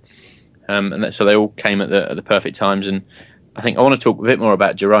again. so they all came at the perfect times. And I think I want to talk a bit more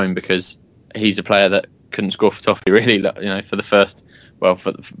about Jerome, because he's a player that couldn't score for Toffee really, for the first,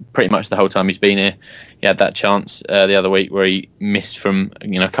 for pretty much the whole time he's been here. He had that chance the other week where he missed from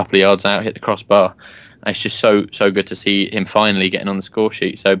a couple of yards out, hit the crossbar. And it's just so good to see him finally getting on the score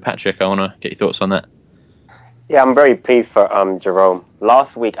sheet. So Patrick, I want to get your thoughts on that. Yeah, I'm very pleased for Jerome.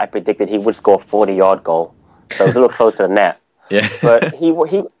 Last week I predicted he would score a 40-yard goal, so it was a little closer than that. Yeah. But he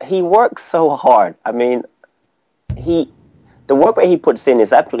works so hard. I mean, the work that he puts in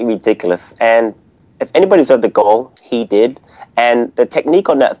is absolutely ridiculous. And if anybody deserved the goal, he did. And the technique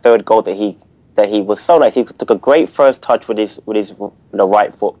on that third goal that he was so nice. He took a great first touch with his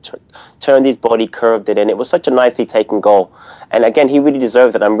right foot, turned his body, curved it in. It was such a nicely taken goal. And again, he really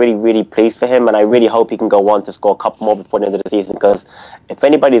deserves it. I'm really, really pleased for him, and I really hope he can go on to score a couple more before the end of the season, because if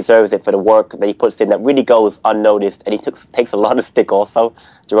anybody deserves it for the work that he puts in that really goes unnoticed, and he takes a lot of stick also,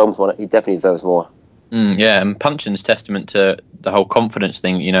 Jerome's one. He definitely deserves more. Yeah, and Punchin's testament to the whole confidence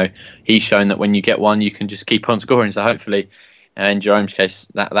thing. He's shown that when you get one, you can just keep on scoring. So hopefully, in Jerome's case,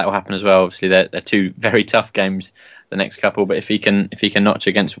 that will happen as well. Obviously, they're two very tough games, the next couple. But if he can notch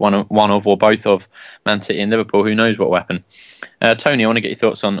against one of or both of Man City and Liverpool, who knows what will happen? Tony, I want to get your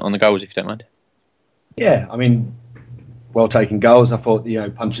thoughts on the goals, if you don't mind. Yeah, I mean, well taken goals. I thought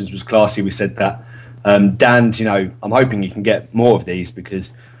Punchin's was classy. We said that. Dan's, I'm hoping he can get more of these,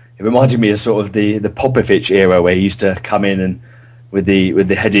 because it reminded me of sort of the Popovic era, where he used to come in and with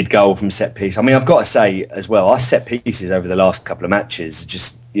the headed goal from set piece. I mean, I've got to say as well, our set pieces over the last couple of matches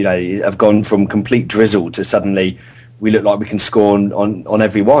just have gone from complete drizzle to suddenly we look like we can score on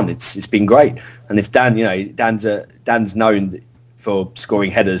every one. It's been great. And if Dan's known for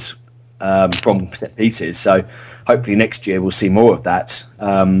scoring headers from set pieces, so hopefully next year we'll see more of that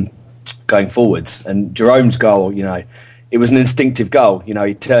going forwards. And Jerome's goal, it was an instinctive goal.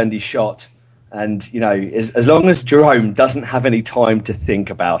 He turned his shot, and as long as Jerome doesn't have any time to think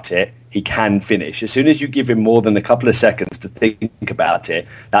about it, he can finish. As soon as you give him more than a couple of seconds to think about it,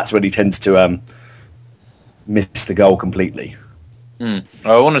 that's when he tends to miss the goal completely. I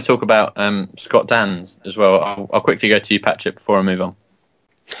want to talk about Scott Dans as well. I'll quickly go to you, Patrick, before I move on.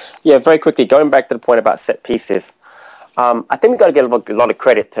 Yeah, very quickly, going back to the point about set pieces. I think we've got to give a lot of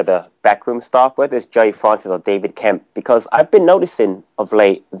credit to the backroom staff, whether it's Jerry Francis or David Kemp, because I've been noticing of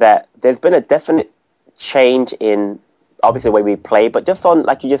late that there's been a definite change in, obviously, the way we play, but just on,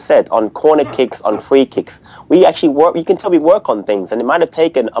 like you just said, on corner kicks, on free kicks, we actually work. You can tell we work on things, and it might have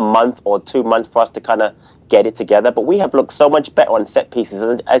taken a month or 2 months for us to kind of get it together, but we have looked so much better on set pieces.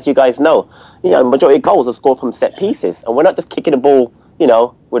 And as you guys know, majority of goals are scored from set pieces, and we're not just kicking the ball,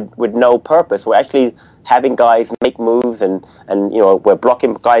 with no purpose. We're actually having guys make moves, and we're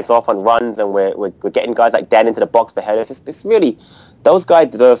blocking guys off on runs, and we're getting guys like Dan into the box for headers. It's really, those guys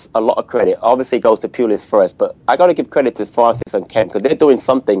deserve a lot of credit. Obviously, it goes to Pulis first, but I got to give credit to Francis and Kemp, because they're doing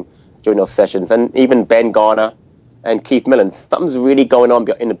something during those sessions, and even Ben Garner and Keith Millen. Something's really going on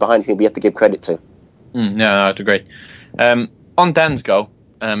in the behind the scenes we have to give credit to. No, I'd agree. On Dan's goal,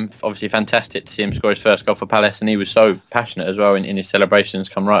 obviously fantastic to see him score his first goal for Palace, and he was so passionate as well in his celebrations,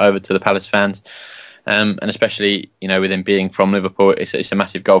 come right over to the Palace fans, and especially with him being from Liverpool, it's a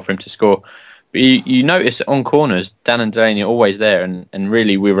massive goal for him to score. But you notice on corners, Dan and Delaney are always there, and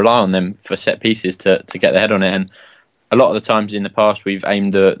really we rely on them for set pieces to get their head on it. And a lot of the times in the past we've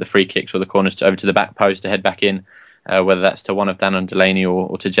aimed the free kicks or the corners over to the back post to head back in, whether that's to one of Dan and Delaney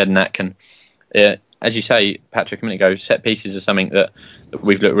or to Jedinak. And as you say, Patrick, a minute ago, set pieces are something that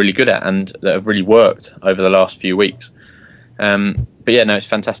we've looked really good at and that have really worked over the last few weeks. But yeah, no, it's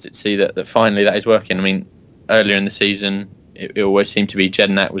fantastic to see that finally that is working. I mean, earlier in the season, it always seemed to be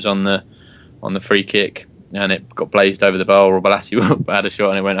Jedinak was on the free kick and it got blazed over the bar, or Balassi had a shot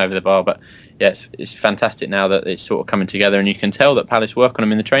and it went over the bar. But yeah, it's fantastic now that it's sort of coming together, and you can tell that Palace work on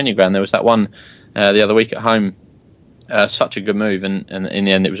them in the training ground. There was that one the other week at home. Such a good move, and in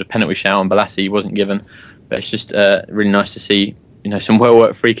the end it was a penalty shout on Balassi. He wasn't given, but it's just really nice to see some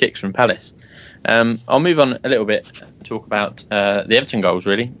well-worked free kicks from Palace. I'll move on a little bit and talk about the Everton goals,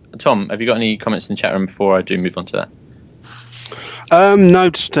 really. Tom, have you got any comments in the chat room before I do move on to that? No,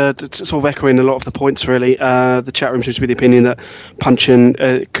 just sort of echoing a lot of the points, really. The chat room seems to be the opinion that Punchin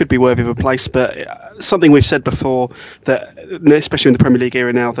could be worthy of a place, but something we've said before, that especially in the Premier League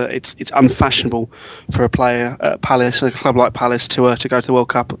era now, that it's unfashionable for a player at Palace, a club like Palace, to go to the World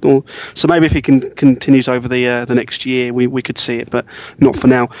Cup. So maybe if he continues over the next year, we could see it, but not for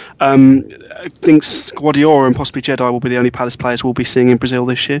now. I think Guardiola and possibly Jedi will be the only Palace players we'll be seeing in Brazil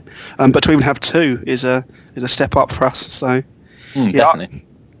this year. But to even have two is a step up for us. So. Definitely.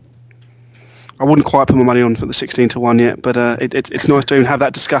 I wouldn't quite put my money on for the 16-1 yet, but it's nice to even have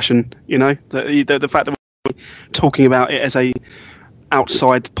that discussion. You know, the fact that we're talking about it as a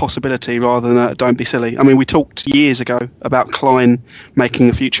outside possibility rather than don't be silly. I mean, we talked years ago about Klein making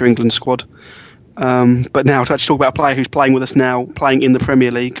a future England squad, but now to actually talk about a player who's playing with us now, playing in the Premier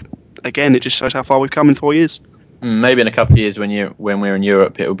League, again, it just shows how far we've come in 4 years. Maybe in a couple of years when we're in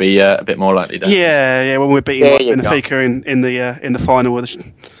Europe, it will be a bit more likely. Yeah, when we're beating Benfica in the final of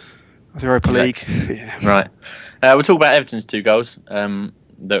the Europa League. Yeah. Right. We'll talk about Everton's 2 goals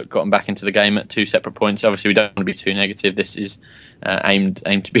that got them back into the game at 2 separate points. Obviously, we don't want to be too negative. This is aimed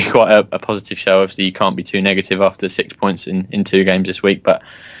to be quite a positive show. Obviously, you can't be too negative after 6 points in 2 games this week. But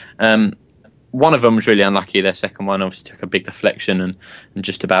one of them was really unlucky. Their second one obviously took a big deflection and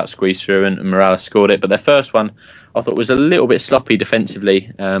just about squeezed through, and Morales scored it. But their first one, I thought, was a little bit sloppy defensively,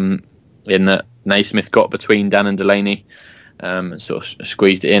 in that Naismith got between Dan and Delaney, and sort of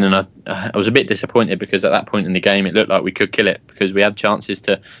squeezed it in. And I was a bit disappointed because at that point in the game, it looked like we could kill it because we had chances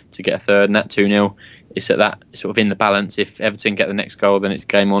to get a third, and that 2-0, it's at that sort of in the balance. If Everton get the next goal, then it's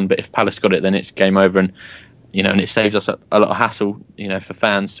game on. But if Palace got it, then it's game over. And and it saves us a lot of hassle, for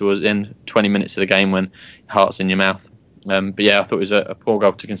fans towards the end 20 minutes of the game when heart's in your mouth. But yeah, I thought it was a poor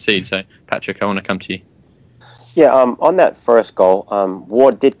goal to concede. So Patrick, I want to come to you. Yeah, on that first goal,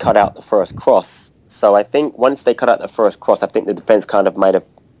 Ward did cut out the first cross. So I think once they cut out the first cross, I think the defence kind of might have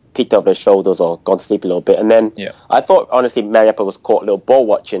peeked over their shoulders or gone to sleep a little bit. And then I thought, honestly, Mariappa was caught a little ball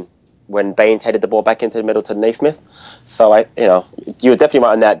watching when Baines headed the ball back into the middle to Naismith. So you were definitely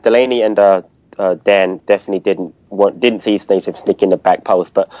right on that. Delaney and Dan definitely didn't see Naismith sneak in the back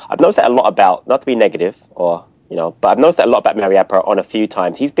post. But I've noticed that a lot about, not to be negative but I've noticed that a lot about Mariappa on a few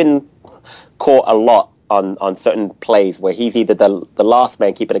times. He's been caught a lot on certain plays where he's either the last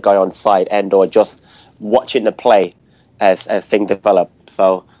man keeping a guy on side and or just watching the play as things develop.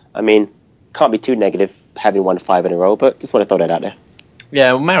 So, I mean, can't be too negative having won 5 in a row, but just want to throw that out there.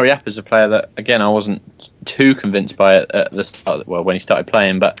 Yeah, well, Mariappa's a player that, again, I wasn't too convinced by it at the start, when he started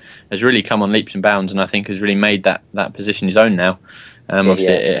playing, but has really come on leaps and bounds, and I think has really made that position his own now. Obviously,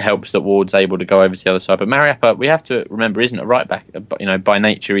 it helps that Ward's able to go over to the other side. But Mariappa, we have to remember, isn't a right back. By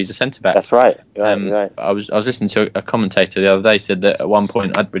nature, he's a centre back. That's right. Right. I was listening to a commentator the other day said that at one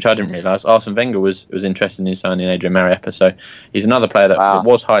point, which I didn't realise, Arsene Wenger was interested in signing Adrian Mariappa. So he's another player that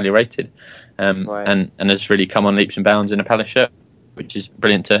was highly rated, and has really come on leaps and bounds in a Palace shirt, which is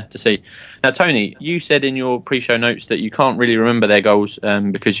brilliant to see. Now, Tony, you said in your pre-show notes that you can't really remember their goals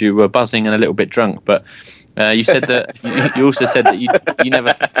because you were buzzing and a little bit drunk, but you said that you also said that you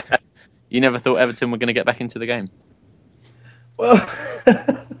never thought Everton were going to get back into the game.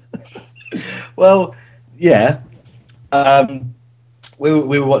 Well, yeah. We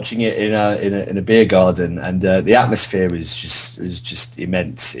were watching it in a beer garden, and the atmosphere was just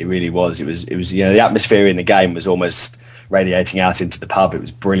immense. It really was. It was the atmosphere in the game was almost radiating out into the pub. It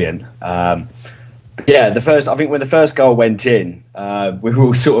was brilliant. Yeah, I think when the first goal went in, we were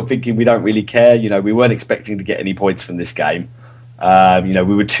all sort of thinking we don't really care. We weren't expecting to get any points from this game. We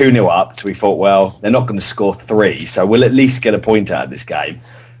were 2-0 up, so we thought, well, they're not going to score 3, so we'll at least get a point out of this game.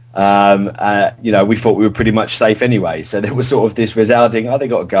 We thought we were pretty much safe anyway. So there was sort of this resounding, they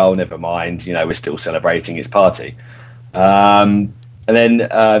got a goal, never mind. We're still celebrating, it's party. And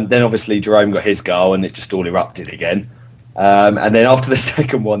then obviously Jerome got his goal, and it just all erupted again. And then after the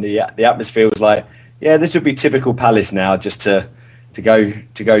second one, the atmosphere was like, yeah, this would be typical Palace now, just to go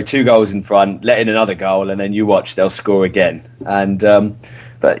 2 goals in front, let in another goal, and then you watch, they'll score again. And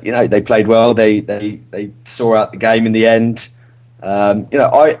but they played well. They saw out the game in the end.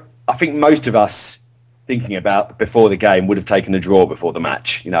 I think most of us thinking about before the game would have taken a draw before the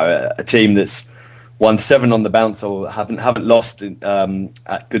match. A team that's won 7 on the bounce or haven't lost at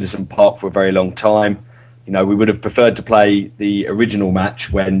Goodison Park for a very long time. We would have preferred to play the original match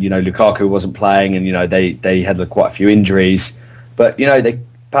when, Lukaku wasn't playing and, they had quite a few injuries. But,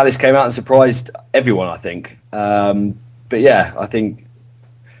 Palace came out and surprised everyone, I think. But, yeah, I think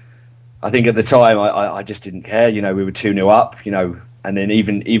at the time I just didn't care. We were 2-0 up, and then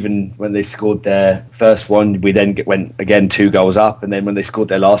even when they scored their first one, we then went again 2 goals up. And then when they scored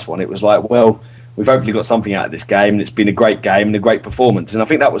their last one, it was like, well, we've hopefully got something out of this game. And it's been a great game and a great performance. And I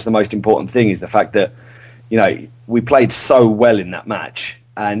think that was the most important thing, is the fact that, we played so well in that match.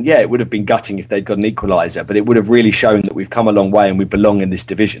 And, yeah, it would have been gutting if they'd got an equaliser, but it would have really shown that we've come a long way and we belong in this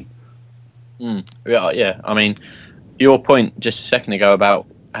division. Yeah. I mean, your point just a second ago about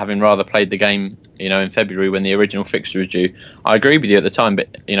having rather played the game, in February when the original fixture was due, I agree with you at the time, but,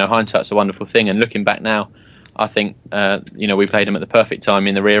 hindsight's a wonderful thing. And looking back now, I think, we played them at the perfect time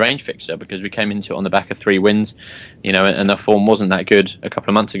in the rearranged fixture because we came into it on the back of 3 wins, and their form wasn't that good a couple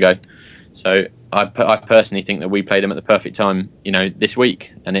of months ago. So I personally think that we played them at the perfect time, this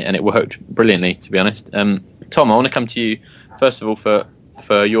week, and it worked brilliantly, to be honest. Tom, I want to come to you first of all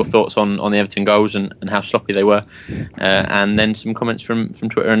for your thoughts on the Everton goals and how sloppy they were, and then some comments from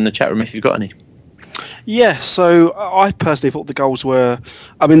Twitter and the chat room if you've got any. Yeah, so I personally thought the goals were...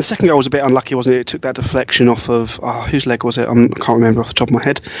 I mean, the second goal was a bit unlucky, wasn't it? It took that deflection off of... whose leg was it? I can't remember off the top of my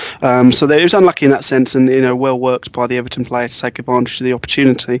head. So it was unlucky in that sense and, well worked by the Everton player to take advantage of the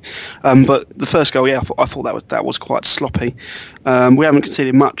opportunity. But the first goal, yeah, I thought that was quite sloppy. We haven't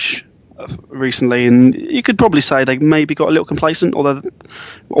conceded much recently, and you could probably say they maybe got a little complacent,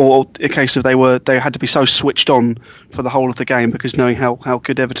 or a case of they had to be so switched on for the whole of the game because knowing how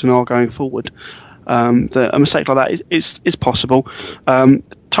good Everton are going forward. That a mistake like that is possible.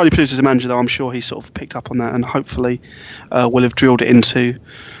 Tony Pulis as a manager, though, I'm sure he sort of picked up on that and hopefully will have drilled it into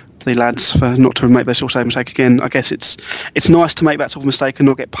the lads for not to make their sort of same mistake again. I guess it's nice to make that sort of mistake and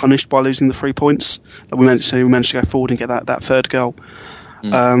not get punished by losing the 3 points. Like we managed to go forward and get that third goal.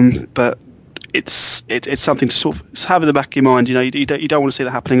 But it's something to sort of have in the back of your mind. You don't want to see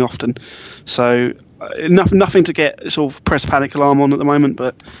that happening often. So nothing to get sort of press panic alarm on at the moment,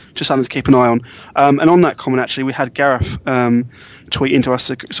 but just something to keep an eye on. And on that comment, actually, we had Gareth tweet into us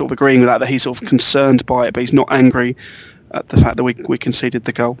sort of agreeing with that he's sort of concerned by it, but he's not angry at the fact that we conceded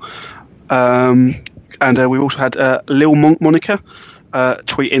the goal. And we've also had Lil Monica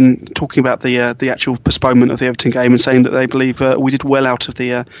tweet in talking about the actual postponement of the Everton game and saying that they believe we did well out of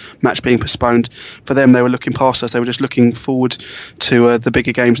the match being postponed. For them, they were looking past us. They were just looking forward to the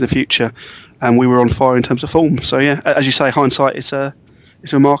bigger games in the future, and we were on fire in terms of form. So yeah, as you say, hindsight is a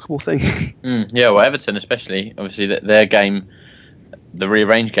remarkable thing. Yeah, well, Everton especially, obviously their game, the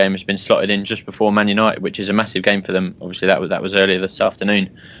rearranged game, has been slotted in just before Man United, which is a massive game for them. Obviously that was earlier this afternoon.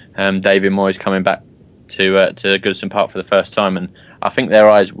 David Moyes coming back to Goodison Park for the first time, and I think their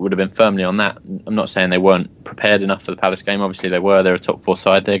eyes would have been firmly on that. I'm not saying they weren't prepared enough for the Palace game. Obviously they were. They're a top four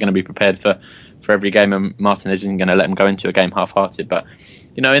side. They're going to be prepared for every game, and Martinez isn't going to let them go into a game half-hearted. But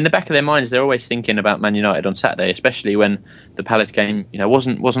in the back of their minds, they're always thinking about Man United on Saturday, especially when the Palace game,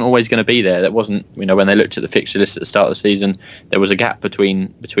 wasn't always going to be there. That wasn't, when they looked at the fixture list at the start of the season, there was a gap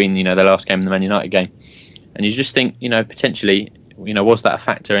between their last game and the Man United game, and you just think, potentially, was that a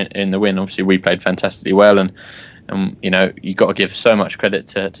factor in the win? Obviously, we played fantastically well, and you got to give so much credit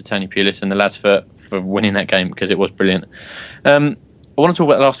to Tony Pulis and the lads for winning that game, because it was brilliant. I want to talk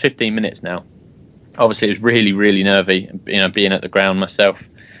about the last 15 minutes now. Obviously, it was really, really nervy, being at the ground myself.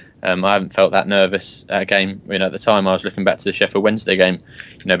 I haven't felt that nervous at a game. At the time, I was looking back to the Sheffield Wednesday game,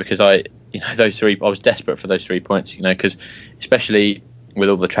 because I was desperate for those 3 points, because especially with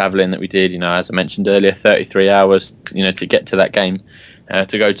all the travelling that we did, as I mentioned earlier, 33 hours, to get to that game,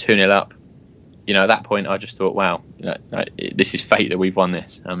 to go 2-0 up. At that point, I just thought, wow, this is fate that we've won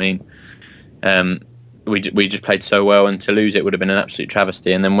this. I mean, we just played so well, and to lose it would have been an absolute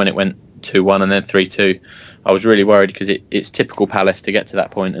travesty. And then when it went 2-1 and then 3-2, I was really worried, because it's typical Palace to get to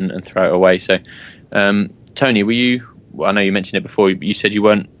that point and throw it away. So, Tony, were you? Well, I know you mentioned it before. You said you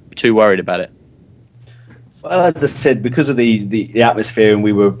weren't too worried about it. Well, as I said, because of the atmosphere, and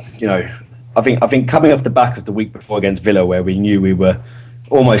we were, I think coming off the back of the week before against Villa, where we knew we were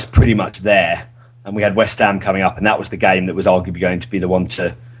almost pretty much there, and we had West Ham coming up, and that was the game that was arguably going to be the one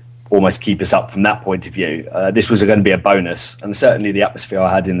to almost keep us up from that point of view. This was going to be a bonus, and certainly the atmosphere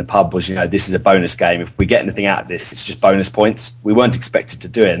I had in the pub was, this is a bonus game. If we get anything out of this, it's just bonus points. We weren't expected to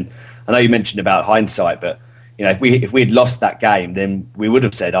do it. And I know you mentioned about hindsight, but if we had lost that game, then we would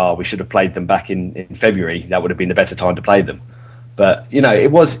have said, we should have played them back in February. That would have been the better time to play them. But there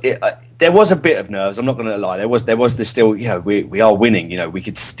was a bit of nerves. I'm not going to lie. There was this still. We are winning. We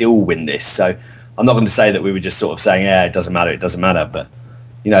could still win this. So I'm not going to say that we were just sort of saying, it doesn't matter. But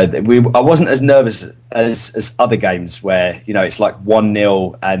I wasn't as nervous as other games where it's like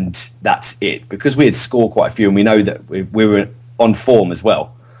 1-0 and that's it, because we had scored quite a few, and we know that we were on form as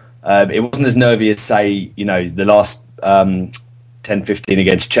well. It wasn't as nervy as, say, the last 10-15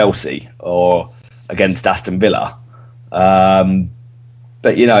 against Chelsea or against Aston Villa.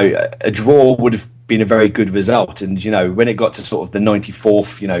 But, a draw would have been a very good result. And, when it got to sort of the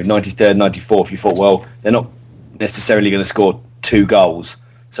 94th, 93rd, 94th, you thought, well, they're not necessarily going to score 2 goals,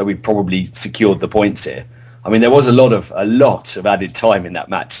 so we probably secured the points here. I mean, there was a lot of added time in that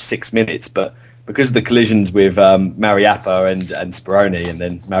match, 6 minutes, but because of the collisions with Mariappa and Speroni, and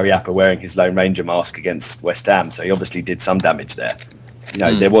then Mariappa wearing his Lone Ranger mask against West Ham, so he obviously did some damage there.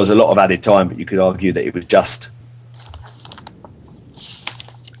 There was a lot of added time, but you could argue that it was just.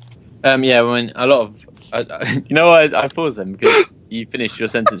 Yeah, I mean, a lot of... I paused then because you finished your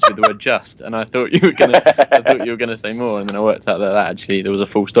sentence with the word "just," and I thought you were gonna say more, and then I worked out that actually there was a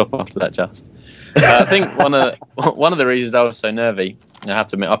full stop after that "just." I think one of the reasons I was so nervy, I have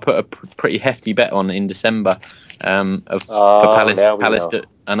to admit, I put a pretty hefty bet on in December for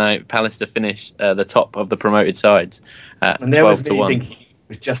Palace to finish the top of the promoted sides at 12-1.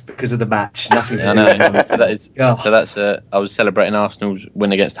 Was just because of the match, nothing to do with it. I was celebrating Arsenal's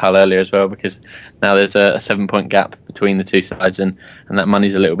win against Hull earlier as well, because now there's a 7-point gap between the two sides, and that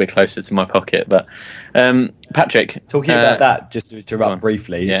money's a little bit closer to my pocket. But Patrick, talking about that, just to interrupt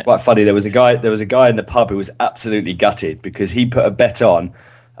briefly, quite funny. There was a guy in the pub who was absolutely gutted because he put a bet on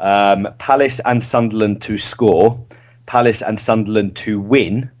Palace and Sunderland to score, Palace and Sunderland to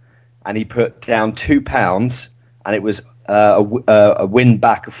win, and he put down £2, and it was a win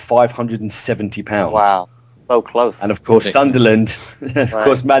back of £570. Wow, so close. And of course, Sunderland, of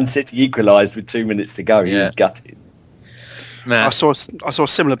course, Man City equalised with 2 minutes to go. He was gutted. Man. I saw a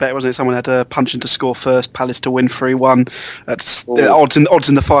similar bet, wasn't it? Someone had a Puncheon to score first, Palace to win 3-1. That's the odds in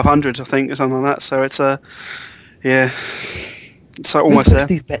the 500s, I think, or something like that. So it's it's almost there.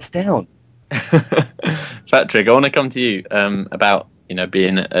 These bets down. Patrick, I want to come to you about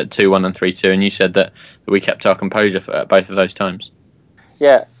being at 2-1 and 3-2, and you said that we kept our composure for both of those times.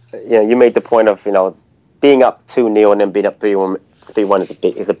 Yeah, you made the point of being up 2-0 and then being up 3-1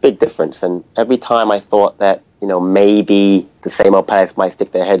 is a big difference. And every time I thought that maybe the same old Palace might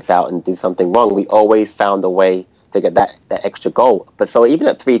stick their heads out and do something wrong, we always found a way to get that extra goal. But so even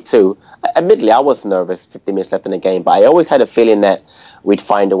at 3-2, admittedly I was nervous 50 minutes left in the game, but I always had a feeling that we'd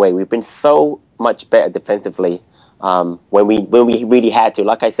find a way. We've been so much better defensively. When we really had to,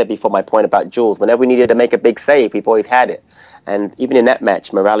 like I said before, my point about Jules, whenever we needed to make a big save, we've always had it. And even in that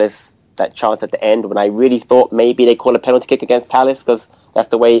match, Morales, that chance at the end, when I really thought maybe they call a penalty kick against Palace, because that's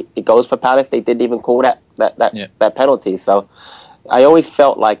the way it goes for Palace, they didn't even call that penalty. So I always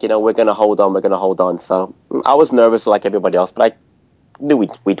felt like, we're going to hold on. So I was nervous like everybody else, but I knew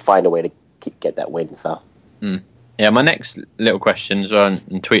we'd find a way to get that win. So. Yeah, my next little question as well,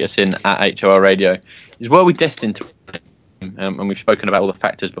 and tweet us in at HOR Radio, is were we destined to win? And we've spoken about all the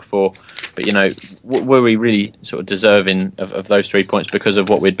factors before, but were we really sort of deserving of those 3 points because of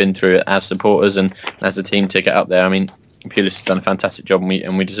what we'd been through as supporters and as a team to get up there? I mean, Pulis has done a fantastic job,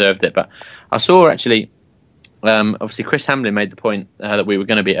 and we deserved it. But I saw actually, obviously Chris Hamblin made the point that we were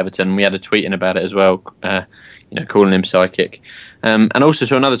going to beat Everton, and we had a tweet in about it as well, calling him psychic, and also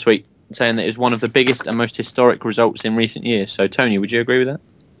saw another tweet saying that it's one of the biggest and most historic results in recent years. So, Tony, would you agree with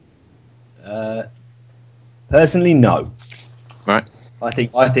that? Personally, no. Right. I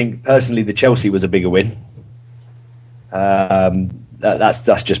think personally the Chelsea was a bigger win.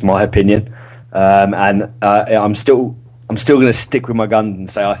 That's just my opinion, and I'm still going to stick with my gun and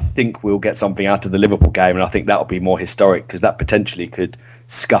say I think we'll get something out of the Liverpool game, and I think that'll be more historic because that potentially could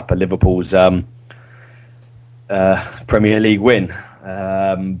scupper Liverpool's Premier League win.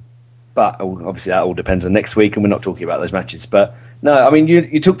 But obviously that all depends on next week, and we're not talking about those matches. But no, I mean,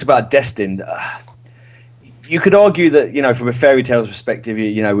 you talked about destined. You could argue that, from a fairy tales perspective,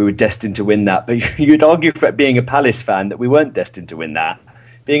 we were destined to win that. But you'd argue for being a Palace fan that we weren't destined to win that.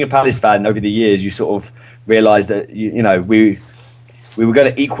 Being a Palace fan over the years, you sort of realised that, we were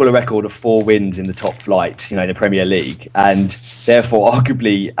going to equal a record of 4 wins in the top flight, in the Premier League. And therefore,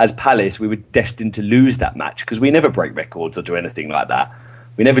 arguably, as Palace, we were destined to lose that match because we never break records or do anything like that.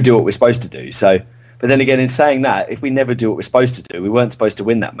 We never do what we're supposed to do. So, but then again, in saying that, if we never do what we're supposed to do, we weren't supposed to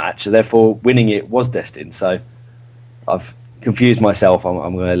win that match. So therefore, winning it was destined. So I've confused myself. I'm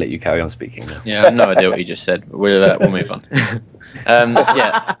going to let you carry on speaking now. Yeah, I have no idea what you just said. We'll move on.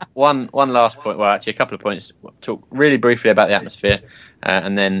 One last point. Well, actually, a couple of points. Talk really briefly about the atmosphere,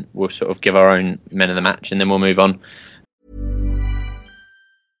 and then we'll sort of give our own men of the match, and then we'll move on.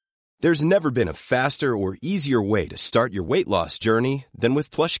 There's never been a faster or easier way to start your weight loss journey than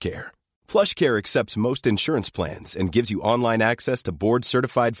with PlushCare. PlushCare accepts most insurance plans and gives you online access to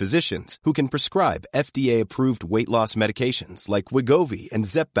board-certified physicians who can prescribe FDA-approved weight loss medications like Wegovy and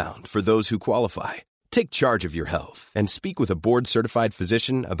Zepbound for those who qualify. Take charge of your health and speak with a board-certified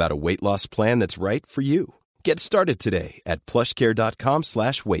physician about a weight loss plan that's right for you. Get started today at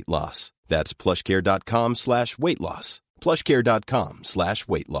plushcare.com/weight-loss. That's plushcare.com/weight-loss.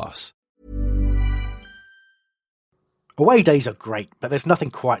 plushcare.com/weight-loss. Away days are great, but there's nothing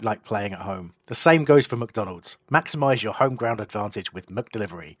quite like playing at home. The same goes for McDonald's. Maximise your home ground advantage with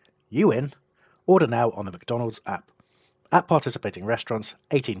McDelivery. You in? Order now on the McDonald's app. At participating restaurants,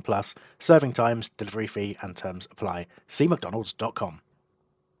 18 plus, serving times, delivery fee and terms apply. See mcdonalds.com.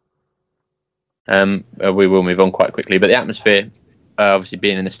 We will move on quite quickly, but the atmosphere obviously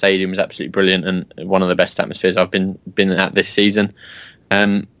being in the stadium was absolutely brilliant and one of the best atmospheres I've been at this season.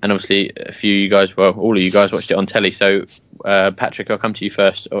 And obviously all of you guys watched it on telly. So Patrick, I'll come to you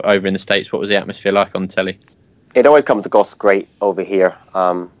first. Over in the States, what was the atmosphere like on telly? It always comes across great over here.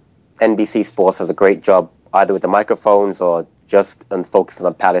 NBC Sports does a great job either with the microphones or just focusing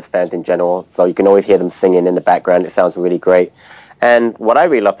on Palace fans in general. So you can always hear them singing in the background. It sounds really great. And what I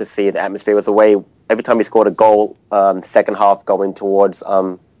really love to see in the atmosphere was the way every time we scored a goal, second half going towards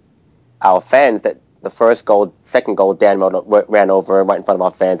our fans, that the second goal, Dan ran over right in front of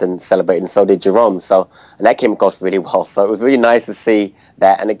our fans and celebrated, and so did Jerome. And that came across really well. So it was really nice to see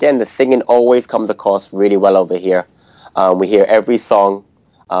that. And again, the singing always comes across really well over here. We hear every song.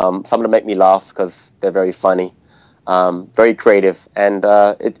 Some of them make me laugh because they're very funny, very creative. And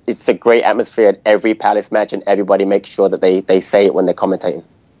it's a great atmosphere at every Palace match, and everybody makes sure that they say it when they're commentating.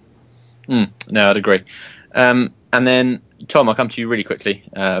 No, I'd agree. And then, Tom, I'll come to you really quickly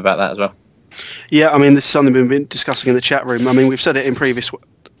about that as well. Yeah, I mean, this is something we've been discussing in the chat room. I mean, we've said it in previous...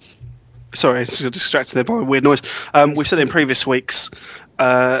 Sorry, I got distracted there by a weird noise. We've said it in previous weeks.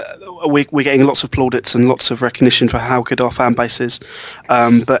 We're getting lots of plaudits and lots of recognition for how good our fan base is.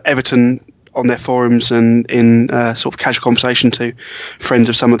 But Everton, on their forums and in sort of casual conversation to friends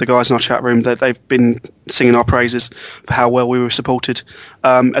of some of the guys in our chat room, that they've been singing our praises for how well we were supported.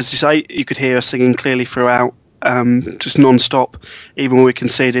 As you say, you could hear us singing clearly throughout. Just non-stop, even when we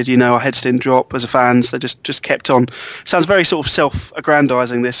conceded, our heads didn't drop as a fans. They just kept on. Sounds very sort of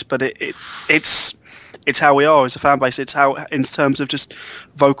self-aggrandizing, this, but it's how we are as a fan base. It's how, in terms of just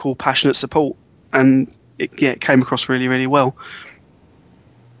vocal, passionate support, and it came across really, really well.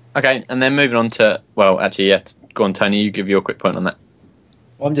 Okay, and then moving on to, go on, Tony, you give your quick point on that.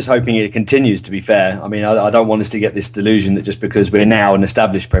 I'm just hoping it continues, to be fair. I mean, I don't want us to get this delusion that just because we're now an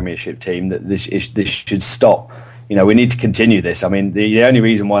established Premiership team that this should stop. We need to continue this. I mean, the only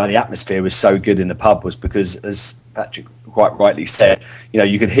reason why the atmosphere was so good in the pub was because, as Patrick quite rightly said,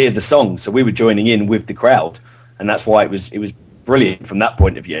 you could hear the song. So we were joining in with the crowd, and that's why it was brilliant from that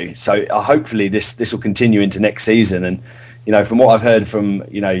point of view. So hopefully this will continue into next season. And, from what I've heard from,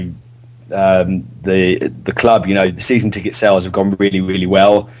 the club, the season ticket sales have gone really, really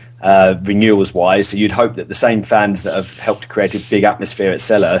well, renewals wise. So you'd hope that the same fans that have helped create a big atmosphere at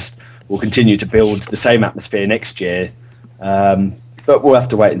Selhurst will continue to build the same atmosphere next year. But we'll have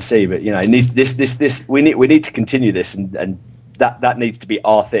to wait and see. But we need to continue this, and that needs to be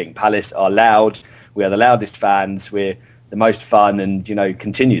our thing. Palace are loud. We are the loudest fans. We're the most fun, and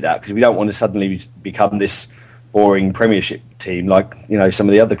continue that, because we don't want to suddenly become this boring Premiership team like some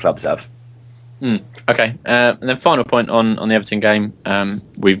of the other clubs have. Okay, and then final point on the Everton game.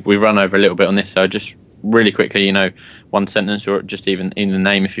 We've run over a little bit on this, so just really quickly, one sentence or just even in the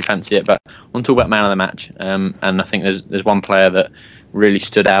name if you fancy it. But I want to talk about man of the match, and I think there's one player that really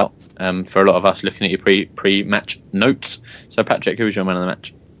stood out for a lot of us looking at your pre-match notes. So Patrick, who was your man of the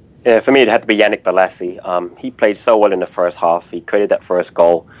match? Yeah, for me it had to be Yannick Bolasie. He played so well in the first half. He created that first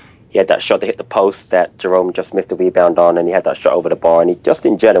goal. He had that shot to hit the post that Jerome just missed a rebound on, and he had that shot over the bar. And he just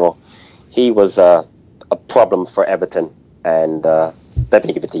in general, he was a problem for Everton, and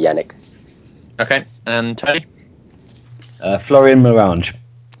definitely give it to Yannick. Okay, and Tony? Florian Marange.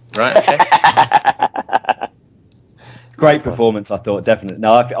 Right, okay. Great performance, I thought, definitely.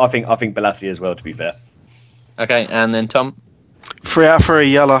 No, I think Bolasie as well, to be fair. Okay, and then Tom? 3 out of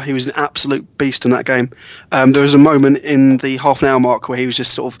 3, Yalla. He was an absolute beast in that game. There was a moment in the half an hour mark where he was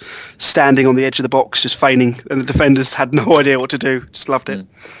just sort of standing on the edge of the box, just feigning, and the defenders had no idea what to do. Just loved it.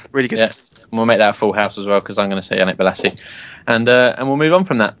 Really good. Yeah, we'll make that a full house as well, because I'm going to say Yannick Bolasie. And we'll move on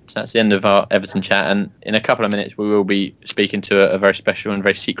from that. So that's the end of our Everton chat. And in a couple of minutes, we will be speaking to a very special and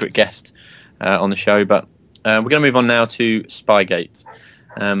very secret guest on the show. But we're going to move on now to Spygate.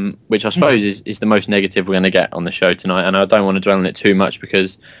 Which I suppose is the most negative we're going to get on the show tonight, and I don't want to dwell on it too much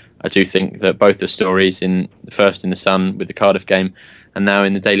because I do think that both the stories, in first in the Sun with the Cardiff game and now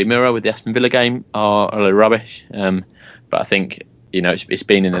in the Daily Mirror with the Aston Villa game, are a little rubbish. But I think it's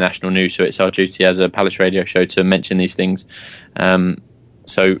been in the national news, so it's our duty as a Palace radio show to mention these things.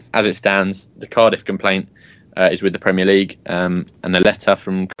 So as it stands, the Cardiff complaint is with the Premier League, and the letter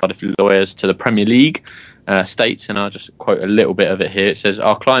from Cardiff lawyers to the Premier League states, and I'll just quote a little bit of it here. It says,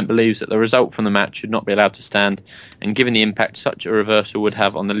 "Our client believes that the result from the match should not be allowed to stand, and given the impact such a reversal would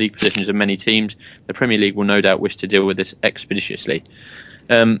have on the league positions of many teams, the Premier League will no doubt wish to deal with this expeditiously."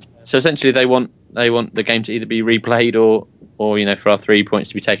 So essentially they want the game to either be replayed or for our 3 points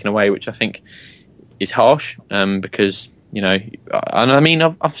to be taken away, which I think is harsh, because and I mean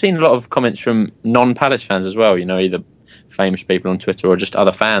I've seen a lot of comments from non-Palace fans as well, either famous people on Twitter or just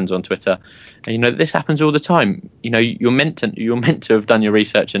other fans on Twitter. And, this happens all the time. You're meant to have done your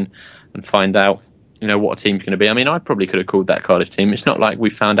research and find out, what a team's going to be. I mean, I probably could have called that Cardiff team. It's not like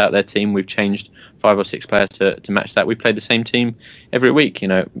we found out their team. We've changed 5 or 6 players to match that. We played the same team every week,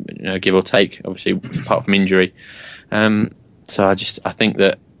 give or take, obviously, apart from injury. So I think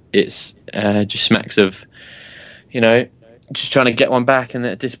that it's just smacks of, just trying to get one back, and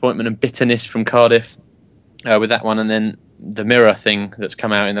the disappointment and bitterness from Cardiff with that one. And then the Mirror thing that's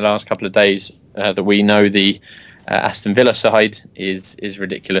come out in the last couple of days, that we know the Aston Villa side is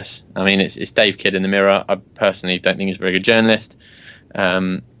ridiculous. I mean, it's Dave Kidd in the Mirror. I personally don't think he's a very good journalist,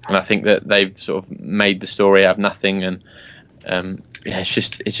 and I think that they've sort of made the story out of nothing. And it's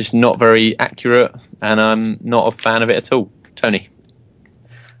just not very accurate, and I'm not a fan of it at all. Tony.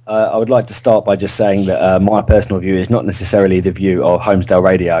 I would like to start by just saying that my personal view is not necessarily the view of Homesdale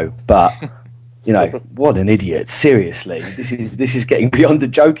Radio, but what an idiot! Seriously, this is getting beyond a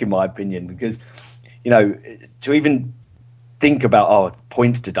joke in my opinion, because to even think about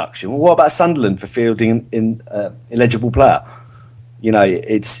points deduction. Well, what about Sunderland for fielding an illegible player?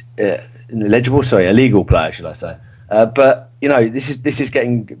 It's an illegal player, should I say? But this is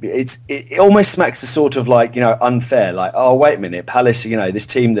getting it almost smacks of sort of like unfair. Like, oh wait a minute, Palace, this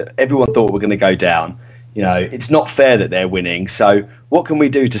team that everyone thought were going to go down. It's not fair that they're winning. So what can we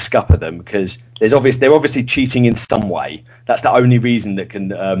do to scupper them? Because they're obviously cheating in some way. That's the only reason that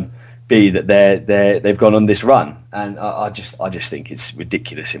can be that they've gone on this run. And I just think it's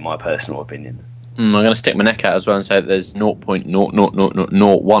ridiculous in my personal opinion. I'm going to stick my neck out as well and say that there's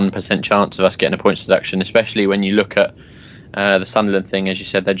 0.0001% chance of us getting a points deduction, especially when you look at the Sunderland thing. As you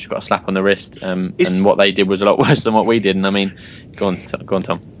said, they just got a slap on the wrist, and what they did was a lot worse than what we did. And I mean, go on, Tom. I was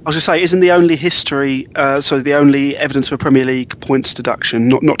going to say, isn't the only the only evidence of a Premier League points deduction,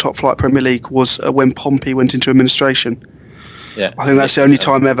 not top flight Premier League, was when Pompey went into administration? Yeah, I think that's the only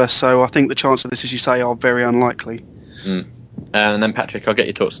time ever. So I think the chances of this, as you say, are very unlikely. And then Patrick, I'll get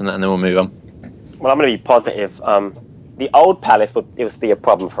your thoughts on that, and then we'll move on. Well, I'm going to be positive. The old Palace would be a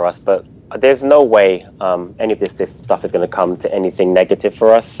problem for us, but there's no way any of this stuff is going to come to anything negative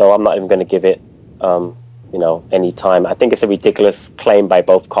for us. So I'm not even going to give it, any time. I think it's a ridiculous claim by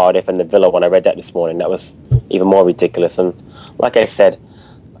both Cardiff and the Villa. When I read that this morning, that was even more ridiculous. And like I said,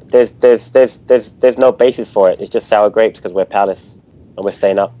 there's no basis for it. It's just sour grapes because we're Palace and we're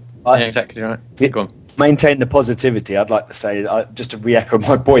staying up. Yeah, exactly right. Go on. Maintain the positivity. I'd like to say, just to re-echo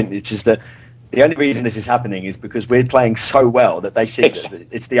my point, which is that the only reason this is happening is because we're playing so well that they think that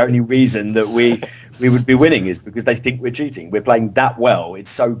it's the only reason that we would be winning is because they think we're cheating. We're playing that well. It's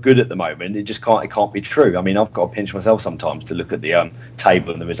so good at the moment. It can't be true. I mean, I've got to pinch myself sometimes to look at the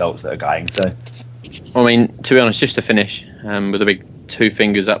table and the results that are going. So, I mean, to be honest, just to finish with a big 2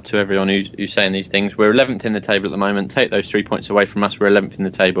 fingers up to everyone who's saying these things, we're 11th in the table at the moment. Take those 3 points away from us, we're 11th in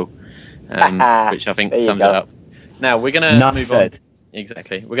the table, which I think sums it up. Now we're going to move on.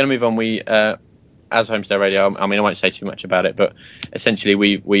 Exactly. We're going to move on. We, as Homesdale Radio, I mean, I won't say too much about it, but essentially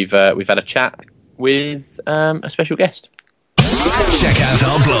we've had a chat with a special guest. Check out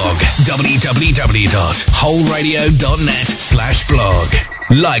our blog, www.wholeradio.net/blog.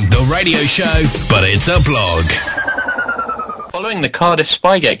 Like the radio show, but it's a blog. Following the Cardiff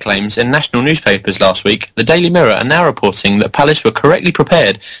Spygate claims in national newspapers last week, the Daily Mirror are now reporting that Palace were correctly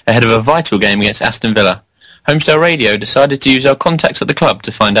prepared ahead of a vital game against Aston Villa. Homesdale Radio decided to use our contacts at the club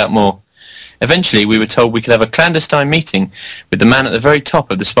to find out more. Eventually, we were told we could have a clandestine meeting with the man at the very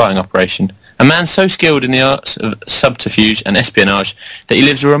top of the spying operation, a man so skilled in the arts of subterfuge and espionage that he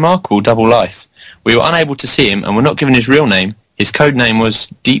lives a remarkable double life. We were unable to see him and were not given his real name. His code name was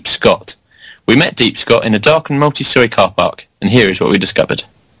Deep Scott. We met Deep Scott in a darkened multi-storey car park, and here is what we discovered.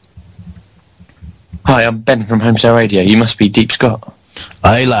 Hi, I'm Ben from Homesdale Radio. You must be Deep Scott.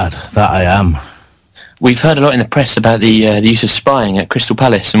 Aye, lad, that I am. We've heard a lot in the press about the use of spying at Crystal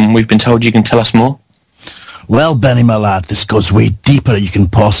Palace, and we've been told you can tell us more. Well, Benny, my lad, this goes way deeper than you can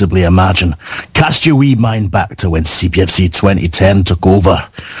possibly imagine. Cast your wee mind back to when CPFC 2010 took over.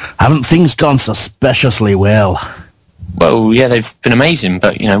 Haven't things gone suspiciously well? Well, yeah, they've been amazing,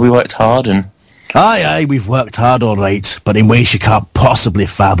 but, we worked hard and... Aye, we've worked hard, all right, but in ways you can't possibly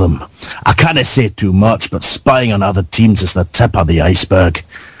fathom. I can't say too much, but spying on other teams is the tip of the iceberg.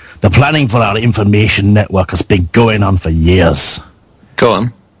 The planning for our information network has been going on for years. Go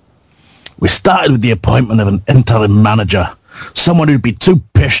on. We started with the appointment of an interim manager, someone who'd be too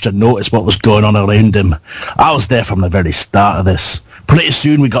pissed to notice what was going on around him. I was there from the very start of this. Pretty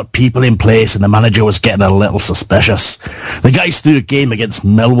soon we got people in place and the manager was getting a little suspicious. The guys threw a game against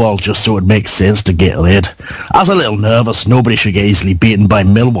Millwall just so it makes sense to get rid. I was a little nervous. Nobody should get easily beaten by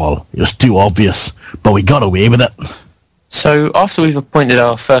Millwall. It was too obvious, but we got away with it. So after we've appointed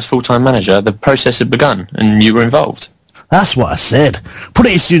our first full-time manager, the process had begun, and you were involved. That's what I said.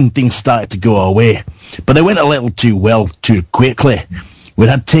 Pretty soon things started to go our way, but they went a little too well too quickly. We'd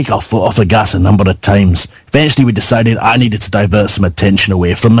had to take our foot off the gas a number of times. Eventually we decided I needed to divert some attention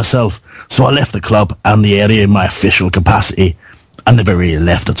away from myself, so I left the club and the area in my official capacity. I never really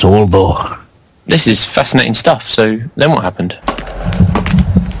left at all, though. This is fascinating stuff, so then what happened?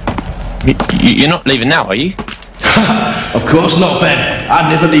 You're not leaving now, are you? Of course not, Ben. I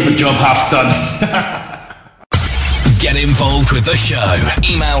never leave a job half done. Get involved with the show.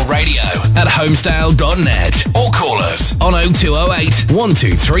 Email radio@homesdale.net or call us on 0208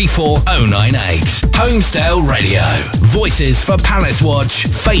 1234 098. Homesdale Radio. Voices for Palace Watch,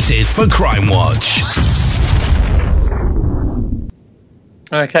 faces for Crime Watch.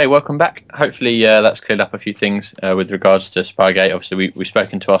 Okay, welcome back. Hopefully that's cleared up a few things with regards to Spygate. Obviously, we've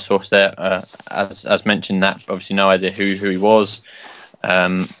spoken to our source there, as mentioned. That obviously no idea who he was,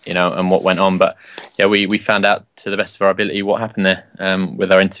 and what went on. But yeah, we found out to the best of our ability what happened there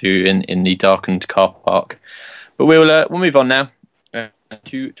with our interview in the darkened car park. But we'll move on now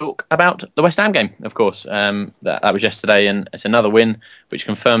to talk about the West Ham game. Of course, that was yesterday, and it's another win which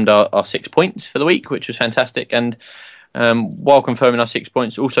confirmed our 6 points for the week, which was fantastic. And while confirming our 6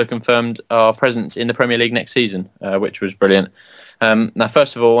 points, also confirmed our presence in the Premier League next season, which was brilliant. Now,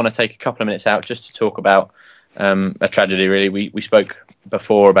 first of all, I want to take a couple of minutes out just to talk about a tragedy, really. We spoke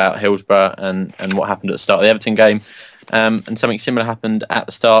before about Hillsborough and what happened at the start of the Everton game, and something similar happened at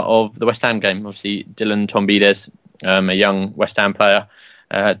the start of the West Ham game. Obviously, Dylan Tombides, a young West Ham player,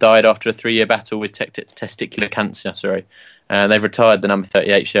 died after a 3-year battle with testicular cancer. They've retired the number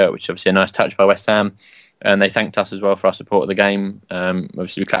 38 shirt, which is obviously a nice touch by West Ham. And they thanked us as well for our support of the game.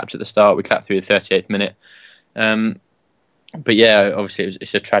 Obviously, we clapped at the start. We clapped through the 38th minute. But yeah, obviously,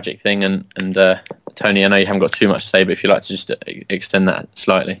 it's a tragic thing. And Tony, I know you haven't got too much to say, but if you'd like to just extend that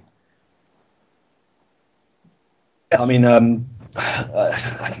slightly. I mean, I'm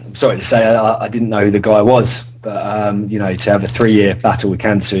sorry to say I didn't know who the guy was. But, to have a 3-year battle with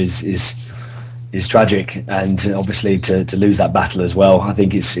cancer is tragic. And obviously, to lose that battle as well, I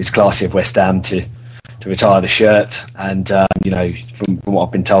think it's classy of West Ham to retire the shirt, and from what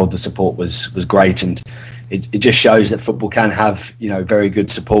I've been told, the support was great, and it just shows that football can have very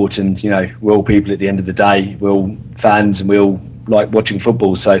good support, and we're all people at the end of the day, we're all fans, and we all like watching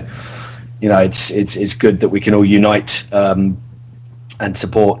football. So it's good that we can all unite and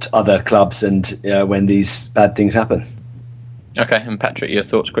support other clubs, and when these bad things happen. Okay, and Patrick, your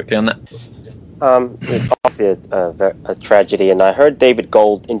thoughts quickly on that? It's obviously a tragedy, and I heard David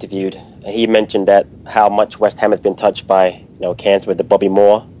Gold interviewed, and he mentioned that how much West Ham has been touched by cancer with the Bobby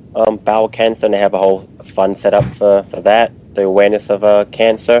Moore bowel cancer, and they have a whole fund set up for that, the awareness of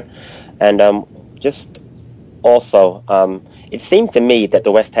cancer, and just also it seemed to me that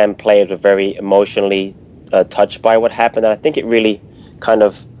the West Ham players were very emotionally touched by what happened, and I think it really kind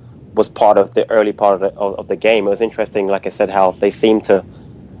of was part of the early part of the game. It was interesting, like I said, how they seemed to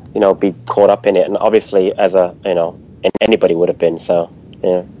be caught up in it, and obviously as anybody would have been. So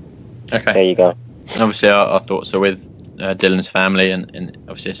yeah. Okay. There you go. And obviously our thoughts are with Dylan's family, and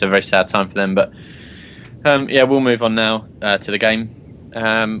obviously it's a very sad time for them. But we'll move on now to the game.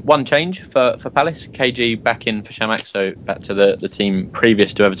 One change for Palace. KG back in for Chamakh, so back to the team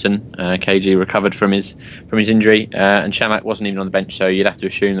previous to Everton. KG recovered from his injury, and Chamakh wasn't even on the bench, so you'd have to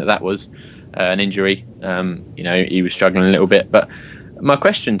assume that was an injury. He was struggling a little bit, but my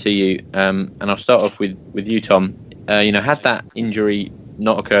question to you, and I'll start off with you, Tom. Had that injury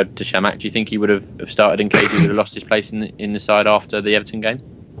not occurred to Chamakh, do you think he would have started and KG would have lost his place in the side after the Everton game?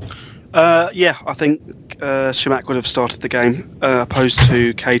 Yeah, I think Chamakh would have started the game opposed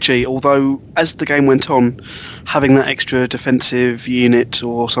to KG, although as the game went on, having that extra defensive unit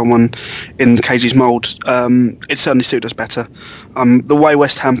or someone in KG's mould, it certainly suited us better. The way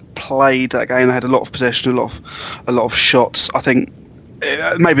West Ham played that game, they had a lot of possession, a lot of shots. I think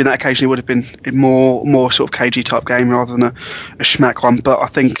maybe in that occasion it would have been a more sort of KG type game rather than a Chamakh one. But I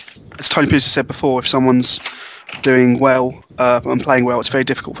think, as Tony Pulis said before, if someone's doing well and playing well, it's very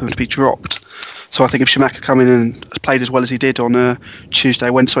difficult for them to be dropped. So I think if Chamakh had come in and played as well as he did on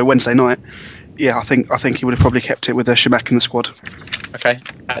Wednesday night, yeah, I think he would have probably kept it with Chamakh in the squad. Okay,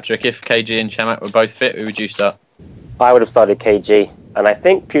 Patrick, if KG and Chamakh were both fit, who would you start? I would have started KG. And I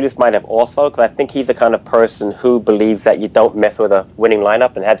think Pulis might have also, because I think he's the kind of person who believes that you don't mess with a winning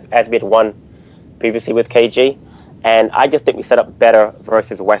lineup, and as we had won previously with KG. And I just think we set up better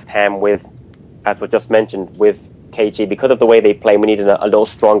versus West Ham with, as was just mentioned, with KG. Because of the way they play, we needed a little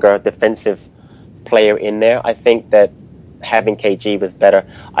stronger defensive player in there. I think that having KG was better.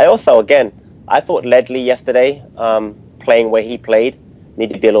 I also, again, I thought Ledley yesterday playing where he played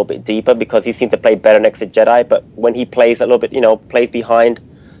needed to be a little bit deeper, because he seemed to play better next to Jedi. But when he plays a little bit, plays behind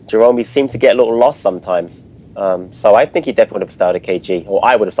Jerome, he seems to get a little lost sometimes. So I think he definitely would have started KG, or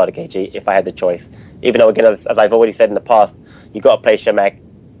I would have started KG if I had the choice. Even though, again, as I've already said in the past, you got to play Shamak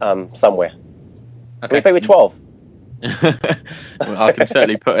somewhere. Okay. Can we play with 12? Well, I can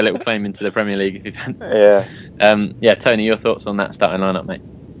certainly put a little claim into the Premier League if you fancy. Yeah. Tony, your thoughts on that starting lineup, mate?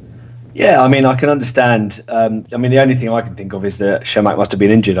 Yeah, I mean, I can understand. The only thing I can think of is that Shamak must have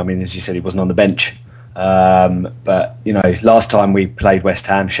been injured. I mean, as you said, he wasn't on the bench. But, last time we played West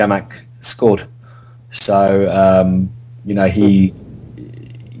Ham, Shamak scored. So, you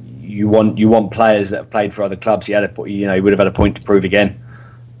want players that have played for other clubs. He would have had a point to prove again.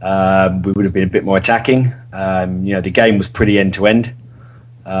 We would have been a bit more attacking. The game was pretty end to end.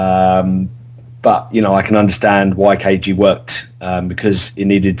 But I can understand why KG worked, because it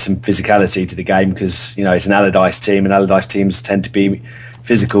needed some physicality to the game, because it's an Allardyce team, and Allardyce teams tend to be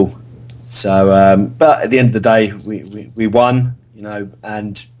physical. So, but at the end of the day, we won.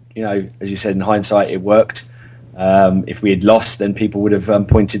 And as you said, in hindsight, it worked. If we had lost, then people would have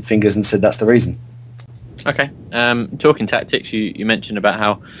pointed fingers and said that's the reason. Okay. Talking tactics, you mentioned about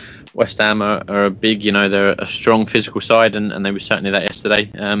how West Ham are a big, they're a strong physical side, and they were certainly that yesterday.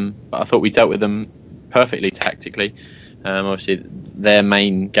 But I thought we dealt with them perfectly tactically. Obviously, their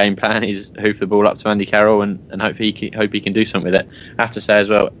main game plan is hoof the ball up to Andy Carroll and hope he can do something with it. I have to say as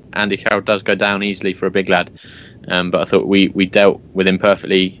well, Andy Carroll does go down easily for a big lad. But I thought we dealt with him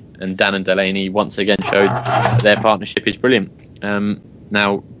perfectly, and Dan and Delaney once again showed their partnership is brilliant.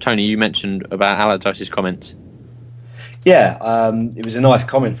 Now, Tony, you mentioned about Allardyce's comments. Yeah, it was a nice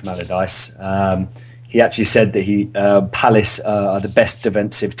comment from Allardyce. He actually said that Palace are the best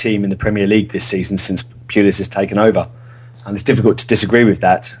defensive team in the Premier League this season since Pulis has taken over. And it's difficult to disagree with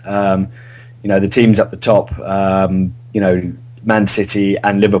that. The teams up the top, Man City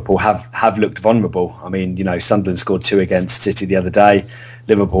and Liverpool have looked vulnerable. I mean, Sunderland scored 2 against City the other day.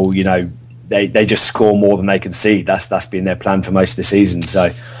 Liverpool, they just score more than they concede. That's been their plan for most of the season.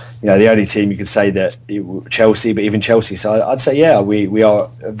 So, the only team you could say that Chelsea, but even Chelsea. So I'd say, yeah, we are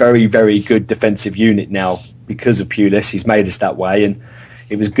a very, very good defensive unit now because of Pulis. He's made us that way, and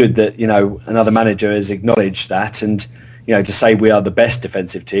it was good that another manager has acknowledged that. And to say we are the best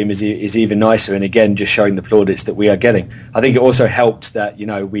defensive team is even nicer. And again, just showing the plaudits that we are getting. I think it also helped that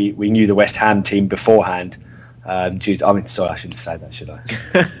we knew the West Ham team beforehand. Sorry, I shouldn't say that, should I?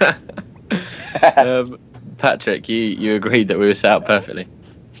 Patrick, you agreed that we were set up perfectly.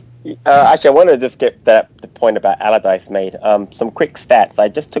 Actually, I wanted to just get the point about Allardyce made. Some quick stats. I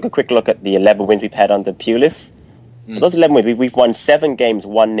just took a quick look at the 11 wins we've had under Pulis. Those 11 wins, we've won 7 games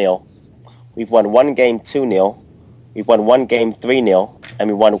 1-0. We've won 1 game 2-0. We've won 1 game 3-0. And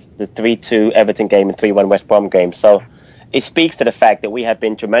we won the 3-2 Everton game and 3-1 West Brom game. So it speaks to the fact that we have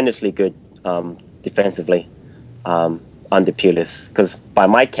been tremendously good defensively under Pulis. Because by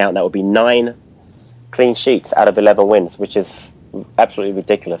my count, that would be 9 clean sheets out of 11 wins, which is absolutely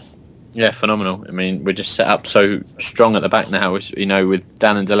ridiculous. Yeah, phenomenal. I mean, we're just set up so strong at the back now, with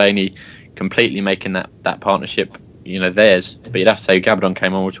Dan and Delaney completely making that partnership, theirs. But you'd have to say Gabadon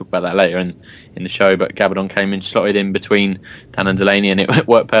came on. We'll talk about that later in the show. But Gabadon came in, slotted in between Dan and Delaney, and it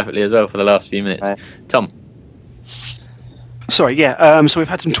worked perfectly as well for the last few minutes. Right. Tom. Sorry, yeah. So we've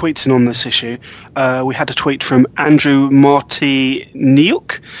had some tweets in on this issue. We had a tweet from Andrew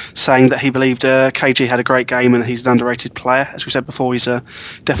Martiniuk saying that he believed KG had a great game and he's an underrated player. As we said before, he's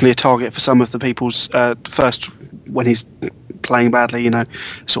definitely a target for some of the people's first when he's playing badly.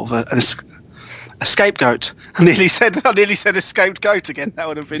 Sort of a scapegoat. I nearly said a scapegoat again. That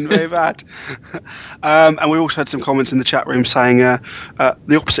would have been very bad. And we also had some comments in the chat room saying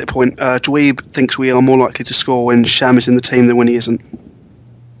the opposite point. Dweeb thinks we are more likely to score when Sham is in the team than when he isn't.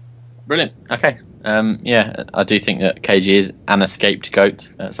 Brilliant. Okay. Yeah, I do think that KG is an escaped goat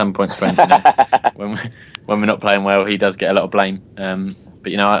at some point when we're not playing well, he does get a lot of blame.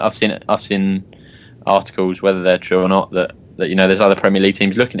 But I've seen articles, whether they're true or not, that there's other Premier League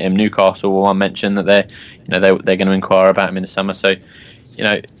teams looking at him. Newcastle will mention that they're going to inquire about him in the summer. So,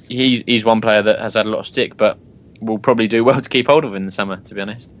 he's one player that has had a lot of stick, but will probably do well to keep hold of in the summer, to be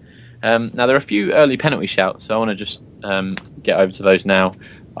honest. Now, there are a few early penalty shouts, so I want to just get over to those now.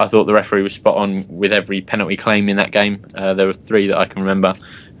 I thought the referee was spot on with every penalty claim in that game. There were 3 that I can remember.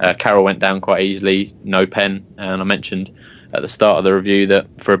 Carroll went down quite easily, no pen, and I mentioned at the start of the review that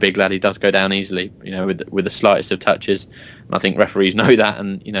for a big lad he does go down easily, with the slightest of touches. And I think referees know that,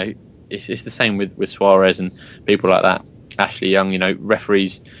 and it's the same with Suarez and people like that. Ashley Young,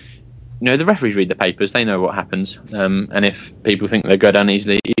 referees, the referees read the papers, they know what happens, and if people think they go down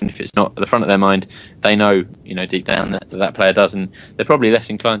easily, even if if it's not at the front of their mind, they know, deep down that player does, and they're probably less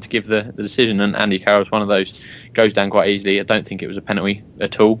inclined to give the decision. And Andy Carroll's one of those, goes down quite easily. I don't think it was a penalty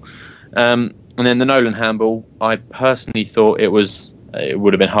at all. And then the Nolan handball, I personally thought it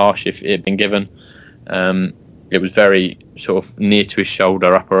would have been harsh if it had been given. It was very sort of near to his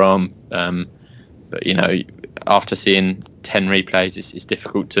shoulder, upper arm. But after seeing 10 replays, it's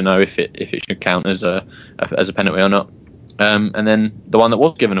difficult to know if it should count as a penalty or not. And then the one that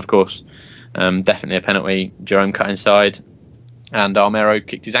was given, of course, definitely a penalty. Jerome cut inside, and Armero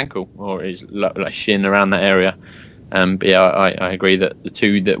kicked his ankle or his shin around that area. But yeah, I agree that the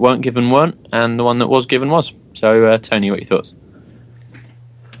two that weren't given weren't, and the one that was given was. So, Tony, what are your thoughts?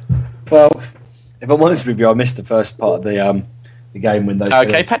 Well, if I'm honest with you, I missed the first part of the game when those.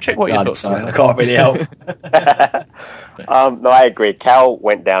 Okay, Patrick, what are your thoughts? So I can't really help. No, I agree. Cal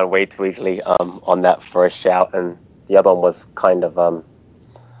went down way too easily on that first shout, and the other one was kind of,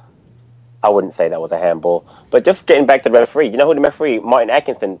 I wouldn't say that was a handball. But just getting back to the referee, you know who the referee, Martin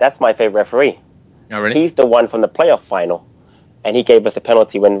Atkinson, that's my favorite referee. Oh, really? He's the one from the playoff final, and he gave us a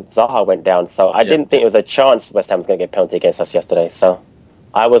penalty when Zaha went down. So I didn't think it was a chance West Ham was going to get a penalty against us yesterday. So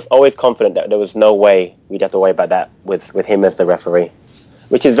I was always confident that there was no way we'd have to worry about that with him as the referee,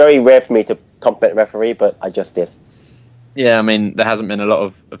 which is very rare for me to compliment a referee, but I just did. Yeah, I mean, there hasn't been a lot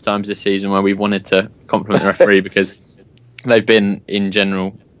of times this season where we've wanted to compliment the referee because they've been, in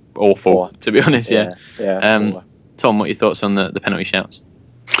general, awful, to be honest, yeah. Tom, what are your thoughts on the penalty shouts?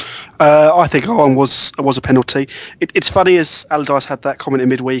 I think one was a penalty. It's funny, as Allardyce had that comment in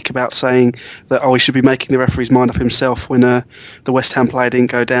midweek about saying that he should be making the referee's mind up himself when the West Ham player didn't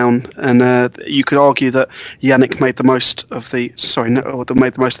go down, and you could argue that Yannick made the most of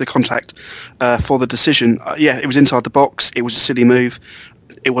the contact for the decision. It was inside the box. It was a silly move.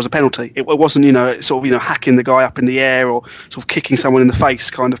 It was a penalty. It wasn't, hacking the guy up in the air or sort of kicking someone in the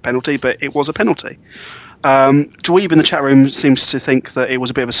face kind of penalty, but it was a penalty. Dweeb in the chat room seems to think that it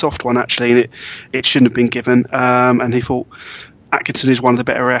was a bit of a soft one, actually, and it shouldn't have been given, and he thought Atkinson is one of the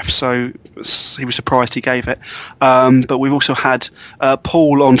better refs, so he was surprised he gave it. But we've also had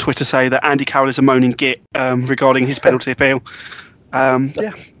Paul on Twitter say that Andy Carroll is a moaning git regarding his penalty appeal.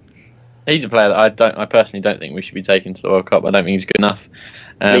 Yeah. He's a player that I personally don't think we should be taking to the World Cup. I don't think he's good enough.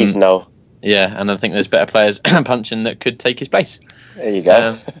 Please, no. Yeah, and I think there's better players punching that could take his place. There you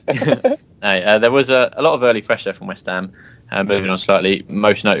go. There was a lot of early pressure from West Ham, moving on slightly,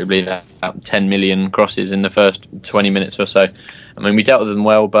 most notably that about 10 million crosses in the first 20 minutes or so. I mean, we dealt with them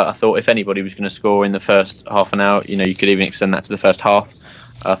well, but I thought if anybody was going to score in the first half an hour, you could even extend that to the first half.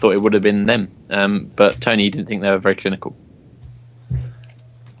 I thought it would have been them. But Tony, you didn't think they were very clinical?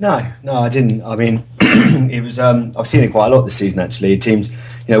 No, I didn't. I mean, it was. I've seen it quite a lot this season, actually. Teams,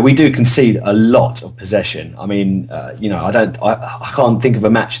 we do concede a lot of possession. I mean, I can't think of a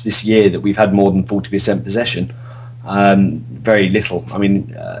match this year that we've had more than 40% possession. Very little. I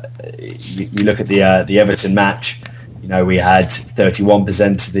mean, you look at the Everton match. We had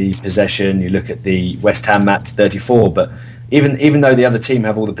 31% of the possession. You look at the West Ham match, 34%. But even though the other team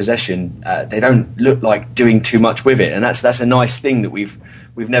have all the possession, they don't look like doing too much with it, and that's a nice thing that we've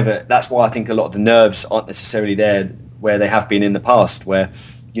never. That's why I think a lot of the nerves aren't necessarily there where they have been in the past, where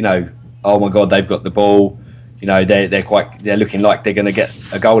oh my God, they've got the ball, they're looking like they're going to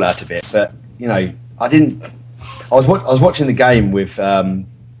get a goal out of it. But I was watching the game with my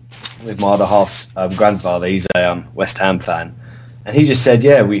other half's grandfather. He's a West Ham fan, and he just said,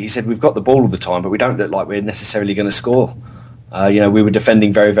 he said we've got the ball all the time, but we don't look like we're necessarily going to score. We were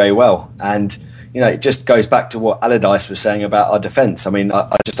defending very, very well, and it just goes back to what Allardyce was saying about our defence. I mean,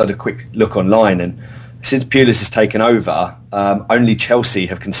 I just had a quick look online, and since Pulis has taken over, only Chelsea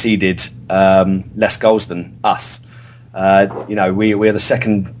have conceded less goals than us. We are the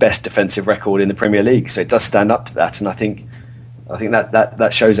second best defensive record in the Premier League, so it does stand up to that, and I think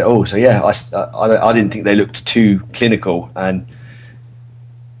that shows it all. So I didn't think they looked too clinical, and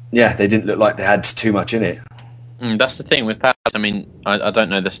they didn't look like they had too much in it. That's the thing with Palace. I mean, I don't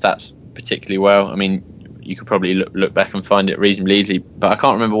know the stats particularly well. I mean, you could probably look back and find it reasonably easily, but I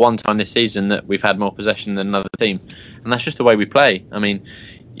can't remember one time this season that we've had more possession than another team, and that's just the way we play. I mean,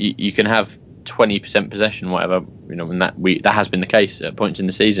 you can have 20% possession, whatever, and that has been the case at points in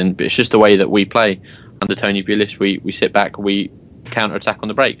the season, but it's just the way that we play under Tony Pulis. We sit back, we counter attack on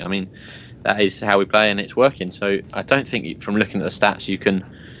the break. I mean, that is how we play, and it's working. So I don't think from looking at the stats you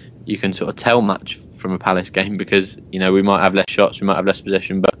can sort of tell much from a Palace game, because we might have less shots, we might have less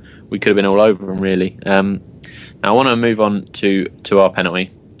possession, but we could have been all over them, really. Now I want to move on to our penalty.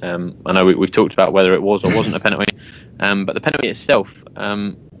 I know we've talked about whether it was or wasn't a penalty, but the penalty itself,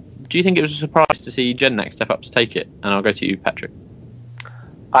 do you think it was a surprise to see Jedinak step up to take it? And I'll go to you, Patrick.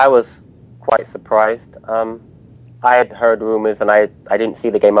 I was quite surprised. I had heard rumours, and I didn't see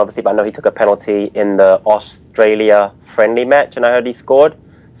the game obviously, but I know he took a penalty in the Australia friendly match, and I heard he scored,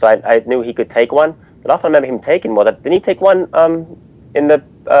 so I knew he could take one. The last time I remember him taking one, didn't he take one in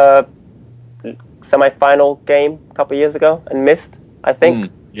the semi-final game a couple of years ago and missed, I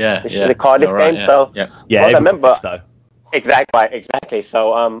think? The Cardiff game. I remember. Missed, though. Exactly.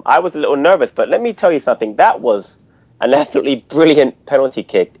 So I was a little nervous, but let me tell you something. That was an absolutely brilliant penalty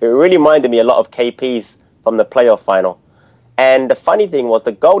kick. It really reminded me a lot of KP's from the playoff final. And the funny thing was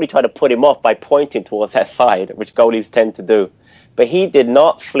the goalie tried to put him off by pointing towards that side, which goalies tend to do. But he did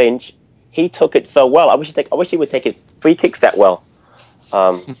not flinch. He took it so well. I wish he would take his free kicks that well.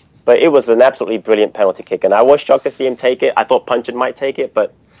 But it was an absolutely brilliant penalty kick. And I was shocked to see him take it. I thought Punchin might take it,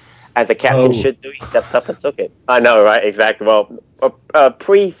 but as a captain should do, he stepped up and took it. I know, right? Exactly. Well,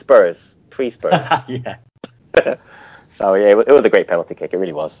 pre-Spurs. Yeah. So, yeah, it was a great penalty kick. It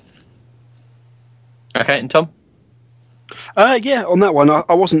really was. Okay, and Tom? On that one,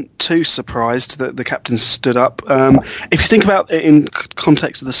 I wasn't too surprised that the captain stood up. If you think about it in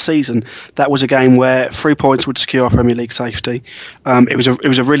context of the season, that was a game where 3 points would secure Premier League safety. It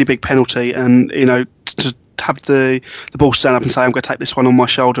was a really big penalty, and to have the ball stand up and say, I'm going to take this one on my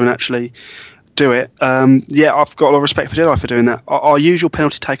shoulder and actually do it. I've got a lot of respect for Jedi for doing that. Our usual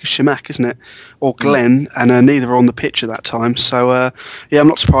penalty taker, Shimak, isn't it? Or Glenn, and neither are on the pitch at that time. So, I'm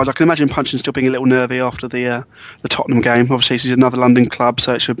not surprised. I can imagine Punchin still being a little nervy after the Tottenham game. Obviously, he's another London club,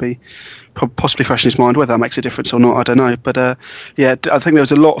 so it should be possibly fresh in his mind. Whether that makes a difference or not, I don't know. But, I think there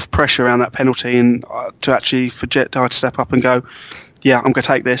was a lot of pressure around that penalty, and for Jedi to step up and go, I'm going to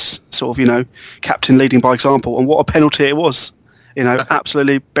take this, sort of, captain leading by example. And what a penalty it was.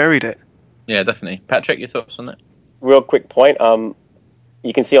 Absolutely buried it. Yeah, definitely. Patrick, your thoughts on that? Real quick point.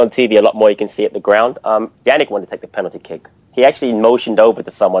 You can see on TV a lot more. You can see at the ground. Yannick wanted to take the penalty kick. He actually motioned over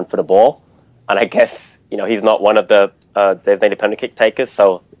to someone for the ball, and I guess he's not one of the designated penalty kick takers,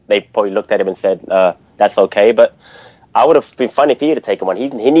 so they probably looked at him and said that's okay. But I would have been funny if he had taken one. He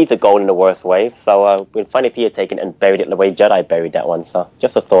needs a goal in the worst way, so it would have been funny if he had taken it and buried it the way Jedi buried that one. So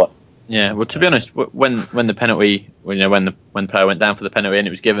just a thought. Yeah, well, to be honest, when the penalty, when the player went down for the penalty and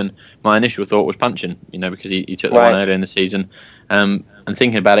it was given, my initial thought was Punchin, because he took the one earlier in the season. And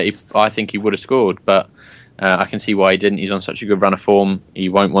thinking about it, I think he would have scored, but I can see why he didn't. He's on such a good run of form. He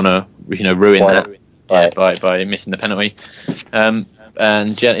won't want to, ruin that by missing the penalty. And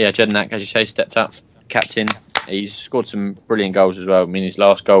Jedinak, as you say, stepped up, captain. He's scored some brilliant goals as well. I mean, his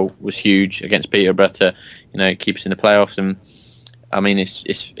last goal was huge against Peterborough to, keep us in the playoffs. And I mean,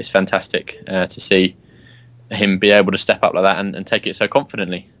 it's fantastic to see him be able to step up like that and take it so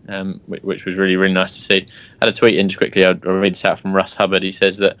confidently, which was really, really nice to see. I had a tweet in just quickly. I'll read this out from Russ Hubbard. He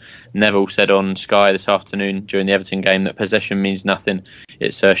says that Neville said on Sky this afternoon during the Everton game that possession means nothing.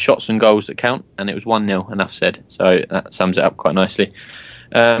 It's shots and goals that count, and it was 1-0, enough said. So that sums it up quite nicely.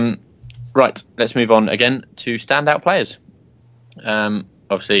 Right, let's move on again to standout players.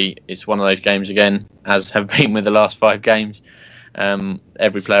 Obviously, it's one of those games again, as have been with the last 5 games.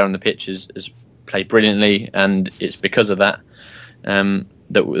 Every player on the pitch has played brilliantly, and it's because of that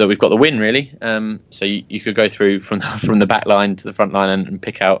that we've got the win, really. So you could go through from the back line to the front line and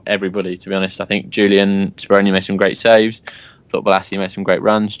pick out everybody, to be honest. I think Julian Speroni made some great saves. I thought Balassi made some great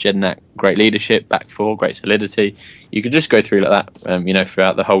runs. Jedinak, great leadership. Back 4, great solidity. You could just go through like that,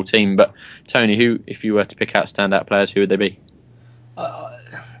 throughout the whole team. But Tony, who, if you were to pick out standout players, who would they be? I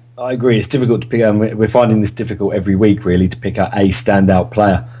agree. It's difficult to pick out. We're finding this difficult every week, really, to pick out a standout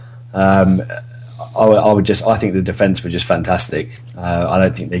player. I think the defence were just fantastic. I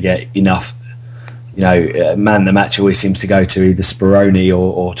don't think they get enough. Man the match always seems to go to either Speroni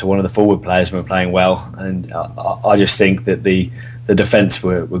or to one of the forward players when we're playing well. And I just think that the defence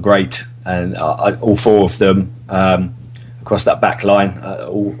were great, and all 4 of them across that back line,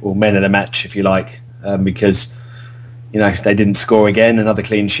 all men of the match, if you like, because they didn't score again, another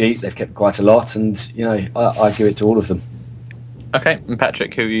clean sheet. They've kept quite a lot, and I give it to all of them. Okay, and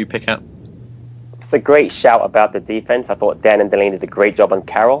Patrick, who you pick out? It's a great shout about the defense. I thought Dan and Delaney did a great job on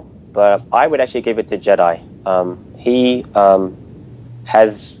Carroll, but I would actually give it to Jedi. He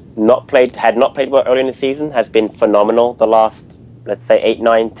had not played well early in the season, has been phenomenal the last, let's say, 8,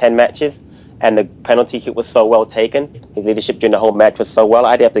 9, 10 matches, and the penalty kick was so well taken. His leadership during the whole match was so well.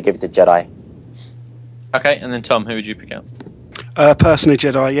 I'd have to give it to Jedi. Okay, and then Tom, who would you pick out? Personally,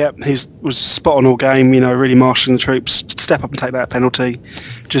 Jedi, he was spot on all game, really marshalling the troops, step up and take that penalty,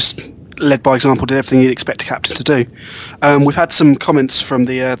 just led by example, did everything you'd expect a captain to do. We've had some comments from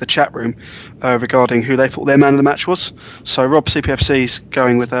the chat room regarding who they thought their man of the match was. So Rob CPFC's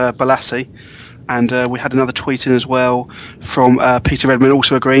going with Balassi, And we had another tweet in as well from Peter Redmond,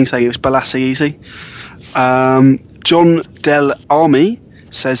 also agreeing, saying it was Balassi easy. John Del Army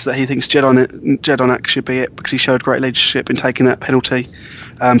says that he thinks Jedinak should be it because he showed great leadership in taking that penalty,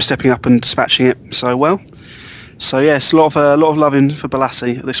 stepping up and dispatching it so well. So yes, a lot of loving for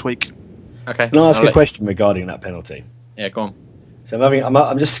Balassi this week. Okay. Can I ask a question regarding that penalty? Yeah, go on. So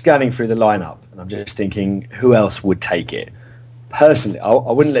I'm just scanning through the lineup and I'm just thinking who else would take it. Personally,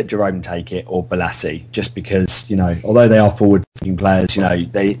 I wouldn't let Jerome take it or Balassi, just because, although they are forward-thinking players,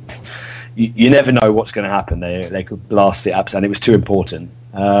 you never know what's going to happen. They could blast it up, and it was too important.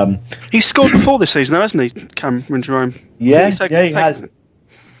 He's scored before this season, though, hasn't he, Cameron Jerome? Yeah, he has.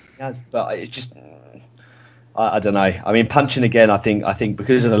 He has, but it's just, I don't know. I mean, punching again, I think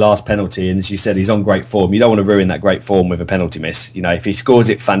because of the last penalty, and as you said, he's on great form. You don't want to ruin that great form with a penalty miss. If he scores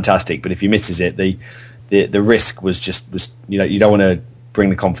it, fantastic, but if he misses it, the risk was you don't want to bring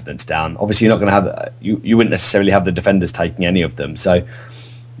the confidence down. Obviously, you're not going to have you wouldn't necessarily have the defenders taking any of them. So,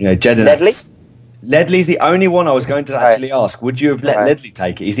 Ledley's the only one I was going to actually ask. Would you have let Ledley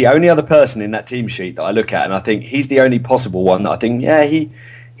take it? He's the only other person in that team sheet that I look at, and I think he's the only possible one that I think,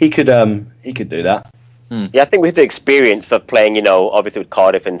 he could do that. Yeah, I think with the experience of playing, obviously with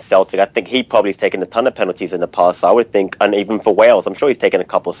Cardiff and Celtic, I think he probably taken a ton of penalties in the past. So I would think, and even for Wales, I'm sure he's taken a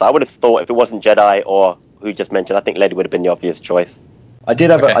couple. So I would have thought if it wasn't Jedi or who you just mentioned, I think Ledley would have been the obvious choice. I did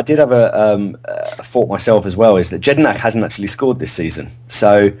have a thought myself as well, is that Jedinak hasn't actually scored this season.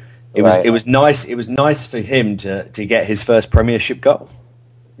 So it was nice. It was nice for him to get his first Premiership goal.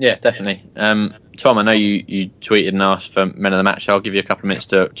 Yeah, definitely. Tom, I know you tweeted and asked for men of the match. So I'll give you a couple of minutes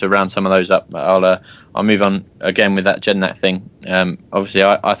to round some of those up. I'll move on again with that Jedinak thing. Obviously,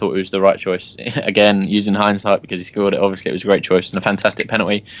 I thought it was the right choice. Again, using hindsight, because he scored it, obviously it was a great choice and a fantastic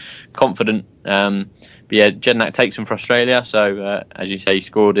penalty. Confident. But yeah, Jedinak takes him for Australia. So, as you say, he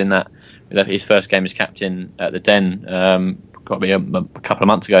scored in that his first game as captain at the Den. Got to be a couple of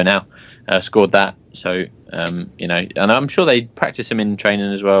months ago now. Scored that. So, and I'm sure they practice him in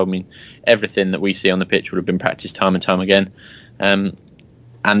training as well. I mean, everything that we see on the pitch would have been practiced time and time again.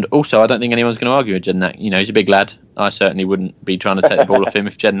 And also, I don't think anyone's going to argue with Jedinak. He's a big lad. I certainly wouldn't be trying to take the ball off him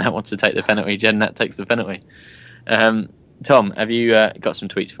if Jedinak wants to take the penalty. Jedinak takes the penalty. Tom, have you got some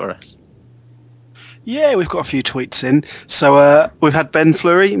tweets for us? Yeah, we've got a few tweets in. So we've had Ben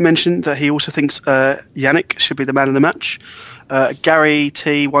Fleury mention that he also thinks Yannick should be the man of the match. Gary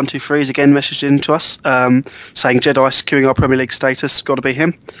T123 has again messaged in to us saying Jedi securing our Premier League status, got to be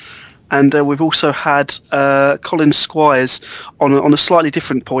him. And we've also had Colin Squires on a slightly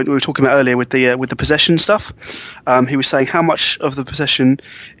different point we were talking about earlier with the possession stuff. He was saying how much of the possession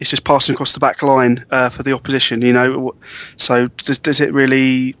is just passing across the back line for the opposition. So does it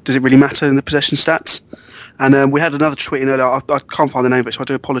really matter in the possession stats? And we had another tweet in earlier. I can't find the name of it, so I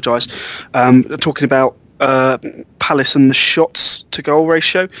do apologise. Talking about Palace and the shots to goal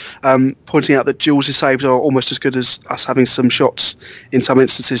ratio, pointing out that Jules' saves are almost as good as us having some shots in some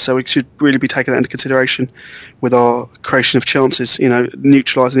instances, so we should really be taking that into consideration with our creation of chances,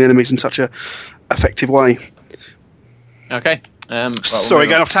 neutralising the enemies in such a effective way. Okay. Sorry,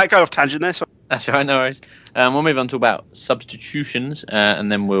 going off tangent there. Sorry. That's all right, no worries. We'll move on to about substitutions,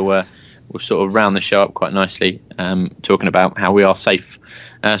 and then we'll sort of round the show up quite nicely, talking about how we are safe.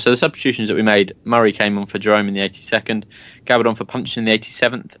 So the substitutions that we made, Murray came on for Jerome in the 82nd, Gabardon for Punch in the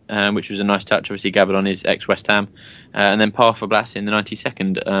 87th, which was a nice touch. Obviously, Gabardon is ex-West Ham. And then Parr for Blass in the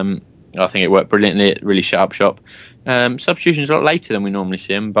 92nd. I think it worked brilliantly. It really shut up shop. Substitutions a lot later than we normally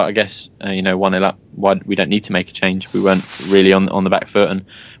see them, but I guess, 1-0 up, we don't need to make a change. We weren't really on the back foot, and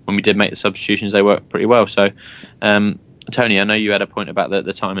when we did make the substitutions, they worked pretty well. So, Tony, I know you had a point about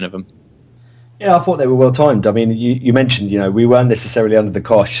the timing of them. Yeah, I thought they were well timed. I mean, you mentioned, we weren't necessarily under the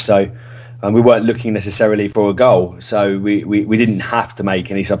cosh, so we weren't looking necessarily for a goal. So we didn't have to make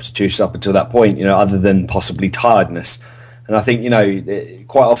any substitutions up until that point, other than possibly tiredness. And I think,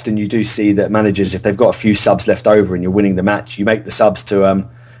 quite often you do see that managers, if they've got a few subs left over and you're winning the match, you make the subs to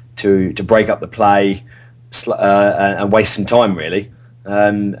break up the play and waste some time, really.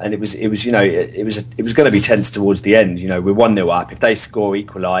 And it was going to be tense towards the end. We're 1-0 up. If they score,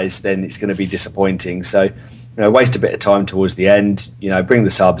 equalise, then it's going to be disappointing. So, waste a bit of time towards the end. Bring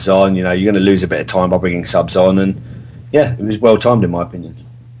the subs on. You're going to lose a bit of time by bringing subs on, and yeah, it was well timed in my opinion.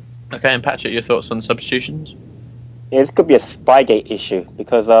 Okay, and Patrick, your thoughts on the substitutions? Yeah, this could be a Spygate issue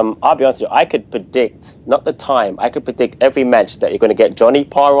because I'll be honest with you, I could predict, not the time, I could predict every match that you're going to get Johnny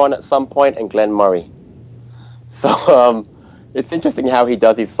Parr on at some point and Glenn Murray. So. It's interesting how he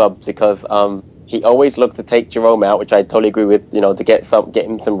does his subs because He always looks to take Jerome out, which I totally agree with, to get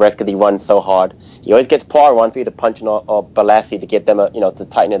him some rest because he runs so hard. He always gets Parr on for either Puncheon or Balassi to get them, to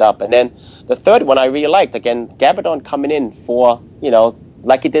tighten it up. And then the third one I really liked, again, Gabardon coming in for,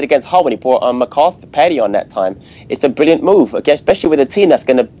 like he did against Hull when he brought Paddy on that time. It's a brilliant move, okay, especially with a team that's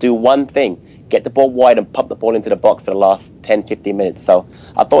going to do one thing: get the ball wide and pump the ball into the box for the last 10, 15 minutes. So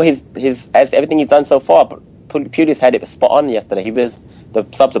I thought his as everything he's done so far, but Pulis had it spot on yesterday. The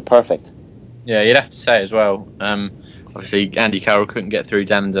subs are perfect. Yeah, you'd have to say as well. Obviously, Andy Carroll couldn't get through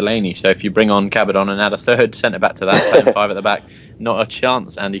Dan and Delaney, so if you bring on Gabardon and add a third centre-back to that, playing 5 at the back, not a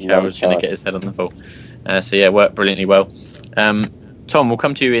chance Andy Carroll's going to get his head on the ball. So yeah, worked brilliantly well. Tom, we'll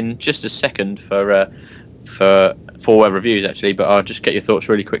come to you in just a second for forward reviews, actually, but I'll just get your thoughts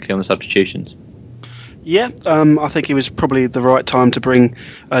really quickly on the substitutions. Yeah, I think it was probably the right time to bring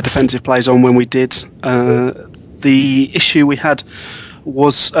defensive players on when we did. The issue we had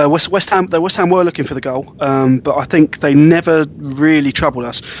was West Ham. West Ham were looking for the goal, but I think they never really troubled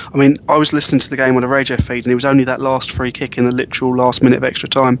us. I mean, I was listening to the game on a radio feed, and it was only that last free kick in the literal last minute of extra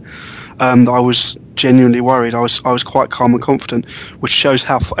time that I was genuinely worried. I was quite calm and confident, which shows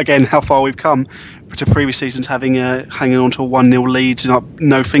how far we've come to previous seasons, having hanging on to a 1-0 lead,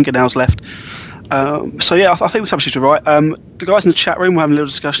 no fingernails left. So yeah, I think the substitutes are right. The guys in the chat room were having a little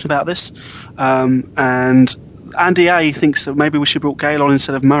discussion about this, and Andy A thinks that maybe we should brought Gale on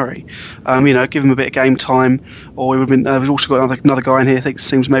instead of Murray. Give him a bit of game time. Or we would have been. We've also got another guy in here.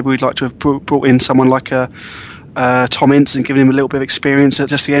 Seems maybe we'd like to have brought in someone like Tom Ince and given him a little bit of experience at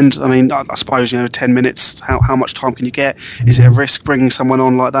just the end. I mean, I suppose 10 minutes. How much time can you get? Is it a risk bringing someone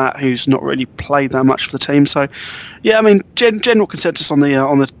on like that who's not really played that much for the team? So, yeah, I mean, general consensus on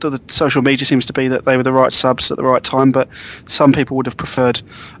the social media seems to be that they were the right subs at the right time, but some people would have preferred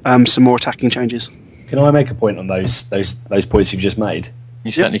some more attacking changes. Can I make a point on those points you've just made?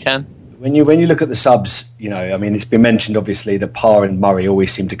 You certainly can. When you look at the subs, I mean, it's been mentioned obviously that Parr and Murray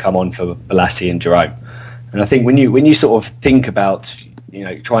always seem to come on for Balassi and Jerome, and I think when you sort of think about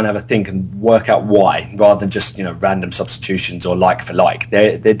try and have a think and work out why, rather than just random substitutions or like for like,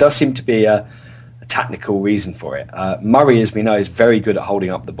 there does seem to be a technical reason for it. Murray, as we know, is very good at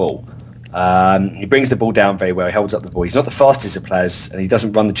holding up the ball. He brings the ball down very well. He holds up the ball. He's not the fastest of players, and he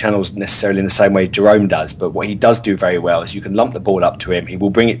doesn't run the channels necessarily in the same way Jerome does. But what he does do very well is you can lump the ball up to him. He will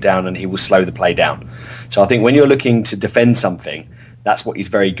bring it down, and he will slow the play down. So I think when you're looking to defend something, that's what he's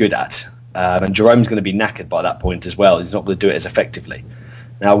very good at. And Jerome's going to be knackered by that point as well. He's not going to do it as effectively.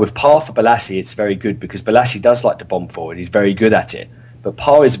 Now with Parr for Balassi, it's very good because Balassi does like to bomb forward. He's very good at it. But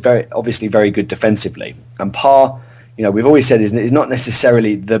Parr is obviously very good defensively, and Parr, we've always said is not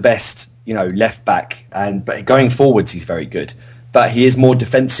necessarily the best. Left back, but going forwards he's very good, but he is more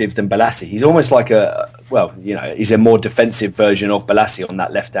defensive than Balassi. He's almost like he's a more defensive version of Balassi on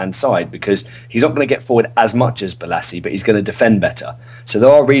that left-hand side because he's not going to get forward as much as Balassi, but he's going to defend better. So there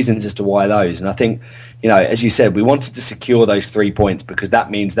are reasons as to why those, and I think, as you said, we wanted to secure those 3 points because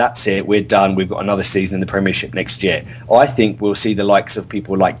that means that's it, we're done, we've got another season in the Premiership next year. I think we'll see the likes of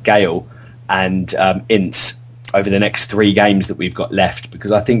people like Gale and Ince over the next 3 games that we've got left,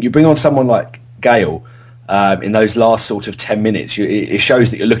 because I think you bring on someone like Gale in those last sort of 10 minutes, it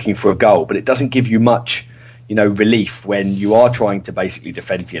shows that you're looking for a goal, but it doesn't give you much, relief when you are trying to basically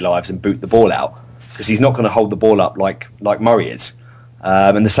defend for your lives and boot the ball out, because he's not going to hold the ball up like Murray is.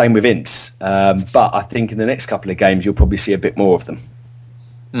 And the same with Ince. But I think in the next couple of games, you'll probably see a bit more of them.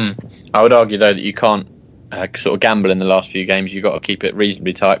 I would argue, though, that you can't sort of gamble in the last few games. You've got to keep it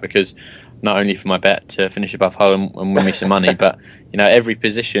reasonably tight, because not only for my bet to finish above Hull and win me some money, but every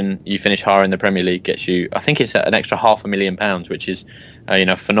position you finish higher in the Premier League gets you, I think it's an extra £500,000, which is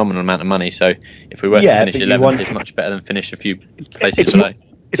a phenomenal amount of money. So if we were to finish 11th, it's much better than finish a few places below.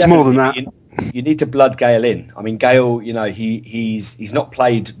 It's more than that. You need to blood Gale in. I mean, Gale, he's not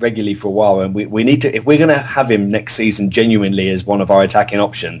played regularly for a while, and we need to, if we're going to have him next season genuinely as one of our attacking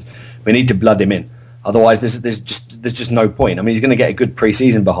options, we need to blood him in. Otherwise, there's just no point. I mean, he's going to get a good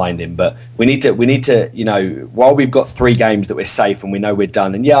pre-season behind him, but we need to, while we've got 3 games that we're safe and we know we're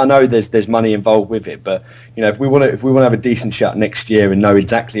done. And yeah, I know there's money involved with it, but if we want to have a decent shot next year and know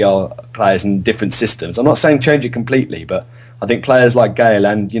exactly our players in different systems, I'm not saying change it completely, but I think players like Gale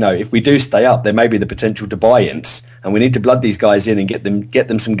and if we do stay up, there may be the potential to buy Ince, and we need to blood these guys in and get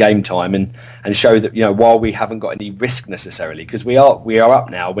them some game time and show that while we haven't got any risk necessarily, because we are up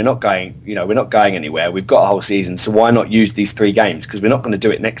now, we're not going anywhere. We've got a whole season, so why not use these 3 games? Because we're not going to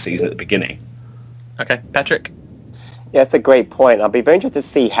do it next season at the beginning. Okay, Patrick. Yeah, that's a great point. I'll be very interested to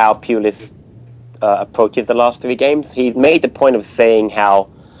see how Pulis approaches the last 3 games. He made the point of saying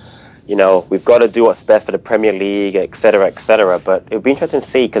how we've got to do what's best for the Premier League, etc., etc. But it would be interesting to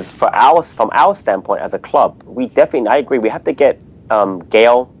see, because from our standpoint as a club, I agree, we have to get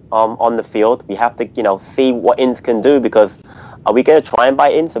Gale on the field. We have to, see what Ince can do, because are we going to try and buy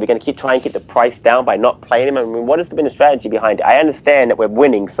Ince? Are we going to try and keep the price down by not playing him? I mean, what has been the strategy behind it? I understand that we're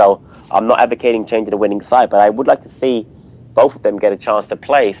winning, so I'm not advocating changing the winning side, but I would like to see both of them get a chance to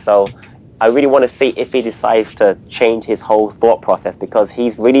play. So I really want to see if he decides to change his whole thought process, because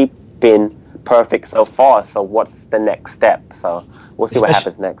he's really been perfect so far. So what's the next step? So we'll see what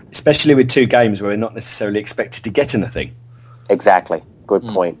happens next. Especially with 2 games where we're not necessarily expected to get anything. Exactly. Good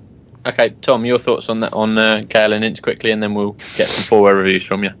point. Okay, Tom, your thoughts on that, on Gale and Ince quickly, and then we'll get some forward reviews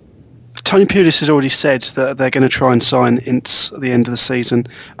from you. Tony Pulis has already said that they're going to try and sign Ince at the end of the season.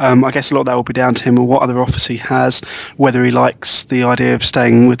 I guess a lot of that will be down to him and what other offers he has, whether he likes the idea of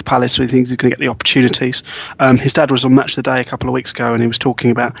staying with Palace, or he thinks he's going to get the opportunities. His dad was on Match of the Day a couple of weeks ago, and he was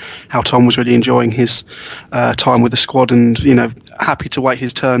talking about how Tom was really enjoying his time with the squad, and happy to wait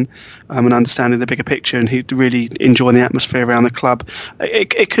his turn, and understanding the bigger picture, and he'd really enjoy the atmosphere around the club.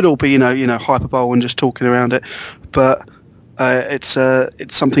 It could all be hyperbole and just talking around it, but it's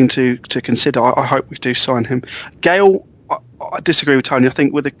something to consider. I hope we do sign him. Gale, I disagree with Tony. I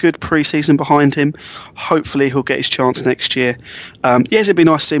think with a good pre-season behind him, hopefully he'll get his chance next year. Yes, it'd be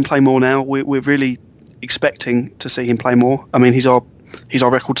nice to see him play more now. We're really expecting to see him play more. I mean, he's our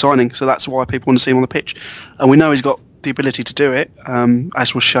record signing, so that's why people want to see him on the pitch. And we know he's got the ability to do it,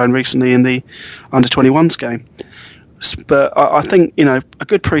 as was shown recently in the under-21s game. But I think, a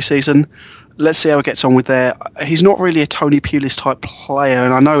good pre-season. Let's see how he gets on with there. He's not really a Tony Pulis type player,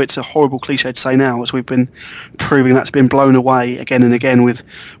 and I know it's a horrible cliche to say now, as we've been proving that's been blown away again and again with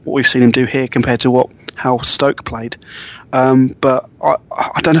what we've seen him do here compared to how Stoke played. But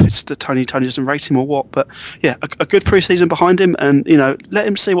I don't know if it's that Tony doesn't rate him or what, but yeah, a good pre-season behind him, and let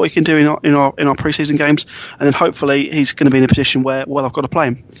him see what he can do in our pre-season games, and then hopefully he's going to be in a position where, well, I've got to play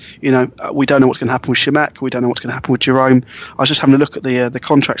him. We don't know what's going to happen with Shamak, we don't know what's going to happen with Jerome. I was just having a look at the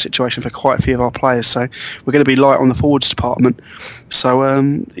contract situation for quite a few of our players, so we're going to be light on the forwards department. So I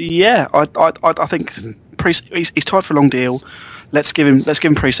think he's tied for a long deal. Let's give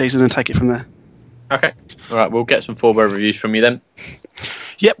him pre-season and take it from there. Okay. All right, we'll get some forward reviews from you then.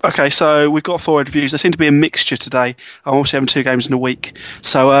 Yep, okay, so we've got forward reviews. There seem to be a mixture today. I'm obviously having 2 games in a week.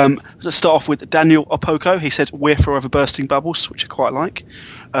 So let's start off with Daniel Opoko. He says, we're forever bursting bubbles, which I quite like.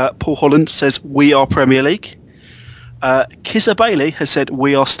 Paul Holland says, we are Premier League. Kizza Bailey has said,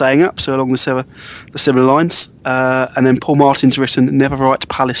 we are staying up, so along the similar lines. And then Paul Martin's written, never write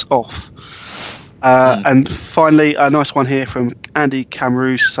Palace off. And finally, a nice one here from Andy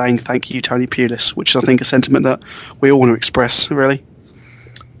Camrose saying, thank you, Tony Pulis, which is, I think, a sentiment that we all want to express, really.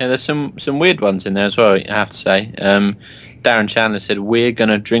 Yeah, there's some weird ones in there as well, I have to say. Darren Chandler said, we're going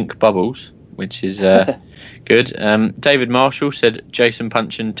to drink bubbles, which is good. David Marshall said, Jason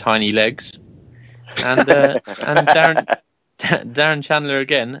Punchin, tiny legs. And Darren Chandler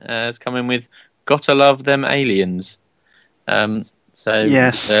again has come in with, gotta love them aliens. So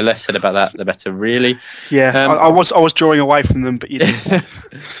yes. The less said about that, the better, really. Yeah, I was drawing away from them, but you did.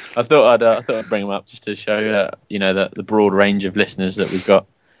 I thought I'd bring them up just to show the broad range of listeners that we've got.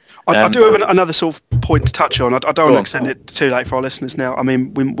 I do have another sort of point to touch on. I don't want to extend it too late for our listeners now. I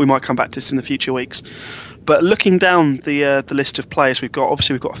mean, we might come back to this in the future weeks. But looking down the list of players we've got,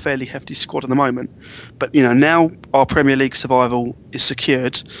 obviously we've got a fairly hefty squad at the moment. But now our Premier League survival is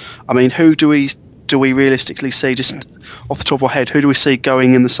secured. I mean, who do we realistically see, just off the top of our head, who do we see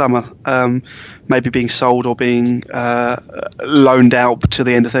going in the summer, maybe being sold or being loaned out to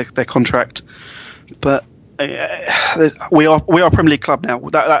the end of their contract? But we are a Premier League club now.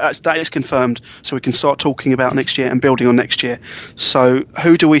 That is confirmed, so we can start talking about next year and building on next year. So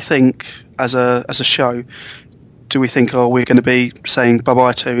who do we think, as a show, do we think we're going to be saying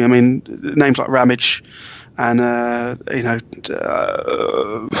bye-bye to? I mean, names like Ramage and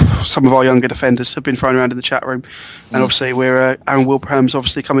some of our younger defenders have been thrown around in the chat room, and obviously Aaron Wilbraham's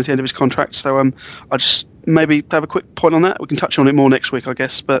obviously coming to the end of his contract. So I just maybe have a quick point on that. We can touch on it more next week, I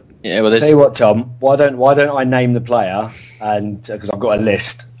guess. But yeah, well, tell you what, Tom, why don't I name the player, and because I've got a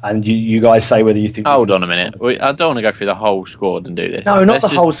list, and you guys say whether you think. Hold on a minute. I don't want to go through the whole squad and do this. No, not the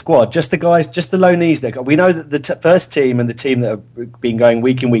whole squad. Just the guys, just the loanees. We know that the first team and the team that have been going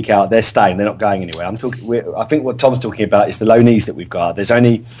week in, week out, they're staying. They're not going anywhere. I think what Tom's talking about is the loanees that we've got. There's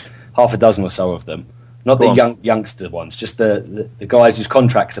only half a dozen or so of them. Not the youngster ones, just the guys whose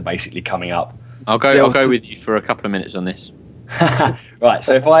contracts are basically coming up. I'll go with you for a couple of minutes on this. Right.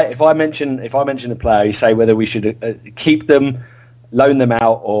 So if I mention a player, you say whether we should keep them, loan them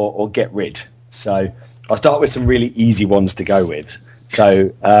out, or get rid. So I'll start with some really easy ones to go with.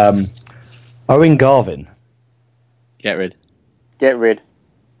 So, Owen Garvin. Get rid. Get rid.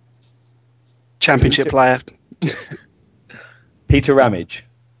 Championship player. Peter Ramage.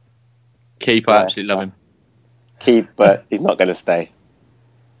 Keep. I absolutely love him. Keep, but he's not going to stay.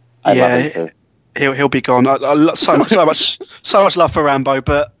 I love him too. He'll be gone. So much love for Rambo,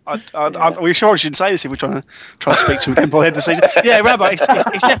 but we sure shouldn't say this if we're trying to speak to him again by the end of the season. Yeah, Rambo,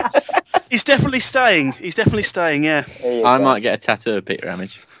 he's definitely staying. He's definitely staying. Yeah, I might get a tattoo of Peter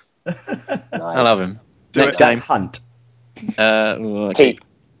Ramage. Nice. I love him. Next game, Hunt. Keep.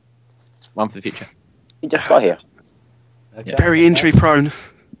 One for the future. He just got here. Okay. Very injury prone.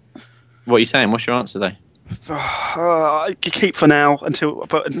 What are you saying? What's your answer, though? Keep for now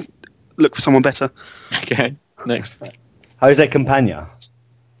but look for someone better. Okay, next. Jose Campagna.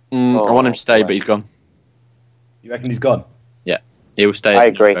 I want him to stay, but he's gone. You reckon he's gone? Yeah, he will stay. I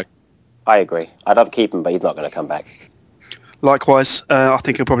agree. I'd love to keep him, but he's not going to come back. Likewise, I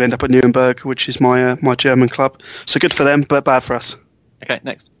think he'll probably end up at Nuremberg, which is my German club. So good for them, but bad for us. Okay,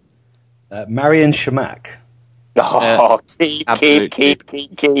 next. Marian Shamak.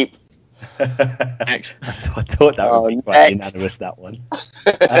 Keep. Next. I thought that would be quite unanimous, that one.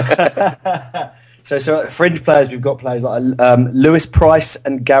 So fringe players, we've got players like Lewis Price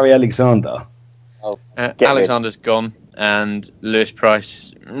and Gary Alexander. Alexander's gone, and Lewis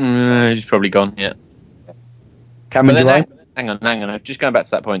Price, he's probably gone, yeah. Cameron Durant? Hang on. Just going back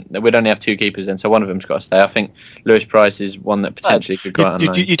to that point, we'd only have two keepers then, so one of them's got to stay. I think Lewis Price is one that potentially could go out on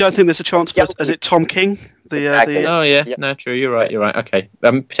loan. You don't think there's a chance for, is it Tom King? Oh, yeah. Yep. No, true. You're right. Okay.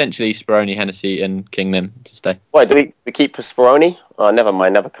 Potentially Speroni, Hennessy, and King then to stay. Wait, do we keep Speroni? Oh, never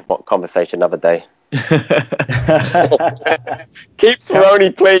mind. Another conversation another day. Keep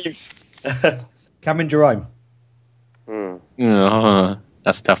Speroni, please. Cameron Jerome.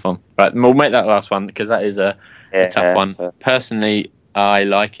 That's a tough one. Right, we'll make that last one because that is a tough one. Personally, I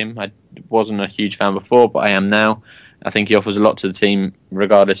like him. I wasn't a huge fan before, but I am now. I think he offers a lot to the team,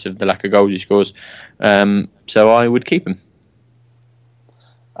 regardless of the lack of goals he scores. So I would keep him.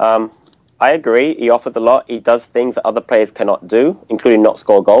 I agree. He offers a lot. He does things that other players cannot do, including not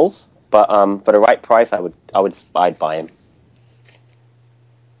score goals. But for the right price, I'd buy him.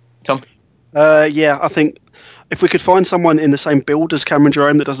 Tom? Yeah, I think if we could find someone in the same build as Cameron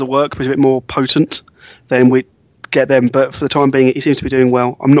Jerome that does the work, but is a bit more potent, then we'd get them. But for the time being, he seems to be doing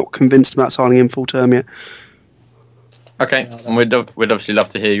well. I'm not convinced about signing him full term yet. Okay, and we'd obviously love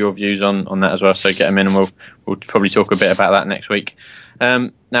to hear your views on that as well. So get them in, and we'll probably talk a bit about that next week.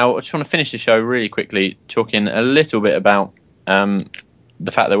 Now, I just want to finish the show really quickly, talking a little bit about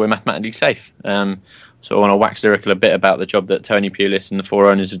the fact that we're mathematically safe. So I want to wax lyrical a bit about the job that Tony Pulis and the four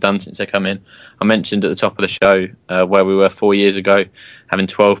owners have done since they come in. I mentioned at the top of the show where we were 4 years ago, having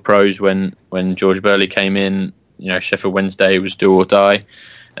 12 pros when George Burley came in. Sheffield Wednesday was do or die.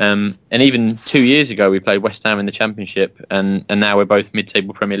 And even 2 years ago, we played West Ham in the Championship, and now we're both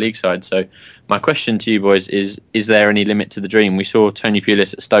mid-table Premier League sides. So my question to you boys is there any limit to the dream? We saw Tony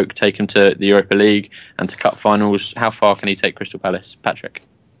Pulis at Stoke take him to the Europa League and to cup finals. How far can he take Crystal Palace? Patrick?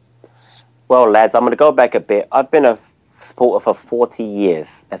 Well, lads, I'm going to go back a bit. I've been a supporter for 40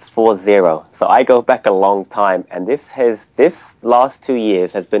 years. That's 40. So I go back a long time, and this last 2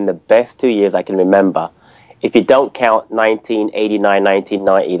 years has been the best 2 years I can remember. If you don't count 1989,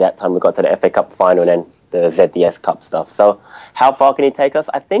 1990, that time we got to the FA Cup final and then the ZDS Cup stuff. So how far can he take us?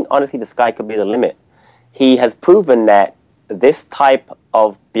 I think, honestly, the sky could be the limit. He has proven that this type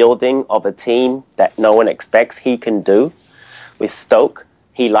of building of a team that no one expects he can do with Stoke.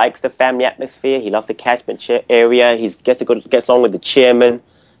 He likes the family atmosphere. He loves the catchment area. He gets along with the chairman.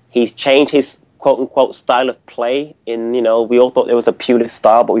 He's changed his quote-unquote style of play. We all thought there was a Pulis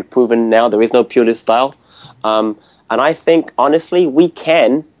style, but we've proven now there is no Pulis style. And I think, honestly, we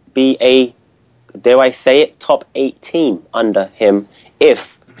can be a, dare I say it, top 8 team under him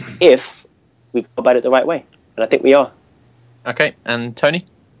if we go about it the right way. And I think we are. Okay, and Tony?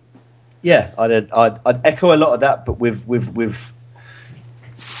 Yeah, I'd echo a lot of that, but with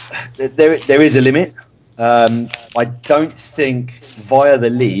there is a limit. I don't think via the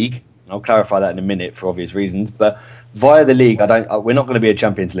league, I'll clarify that in a minute for obvious reasons, but via the league, we're not going to be a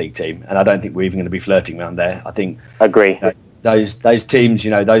Champions League team, and I don't think we're even going to be flirting around there. I think agree. Those teams,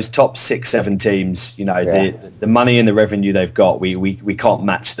 those top 6-7 teams, the money and the revenue they've got, we can't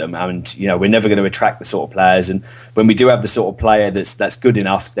match them, and we're never going to attract the sort of players. And when we do have the sort of player that's good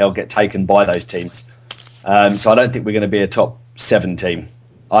enough, they'll get taken by those teams. So I don't think we're going to be a top 7 team.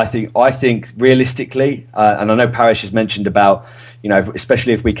 I think realistically, and I know Parish has mentioned about,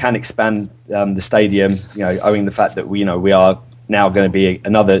 especially if we can expand the stadium, owing the fact that we are now going to be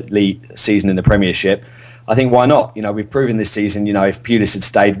another league season in the Premiership. I think why not? We've proven this season, if Pulis had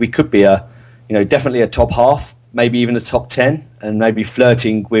stayed, we could be definitely a top half, maybe even a top 10, and maybe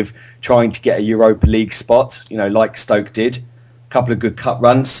flirting with trying to get a Europa League spot, like Stoke did. A couple of good cup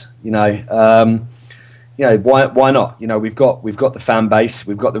runs, why not? We've got the fan base,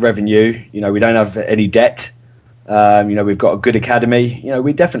 we've got the revenue, we don't have any debt. We've got a good academy.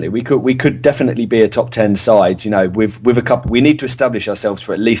 We could definitely be a top 10 side. With a couple, we need to establish ourselves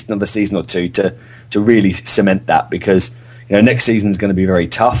for at least another season or two to really cement that, because next season is going to be very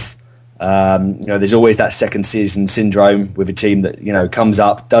tough. There's always that second season syndrome with a team that comes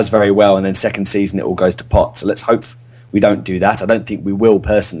up, does very well, and then second season it all goes to pot. So let's hope we don't do that. I don't think we will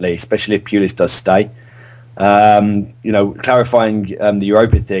personally, especially if Pulis does stay. Clarifying the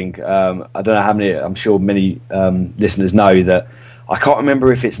Europa thing, I don't know how many, I'm sure many listeners know that I can't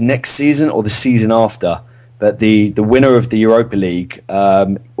remember if it's next season or the season after, but the winner of the Europa League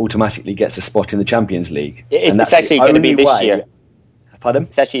automatically gets a spot in the Champions League. It's actually going to be this year. Pardon?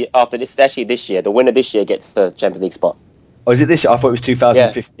 It's actually this year. The winner this year gets the Champions League spot. Oh, is it this year? I thought it was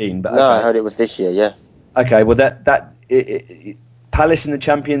 2015. Yeah. But okay. No, I heard it was this year, yeah. Okay, well, Palace in the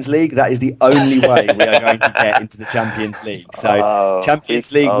Champions League, that is the only way we are going to get into the Champions League. So,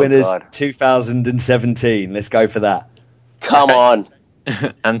 Champions League winners 2017. Let's go for that. Come on.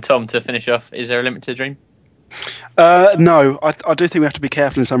 And Tom, to finish off, is there a limit to the dream? No, I do think we have to be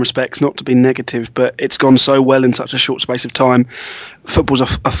careful in some respects, not to be negative, but it's gone so well in such a short space of time. Football's a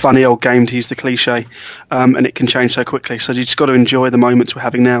funny old game, to use the cliche, and it can change so quickly. So you just got to enjoy the moments we're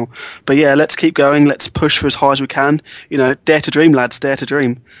having now. But yeah, let's keep going. Let's push for as high as we can. Dare to dream, lads. Dare to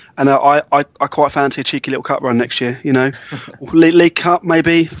dream. And I quite fancy a cheeky little cup run next year. League Cup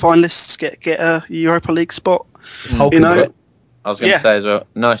maybe finalists get a Europa League spot. I was going to say as well,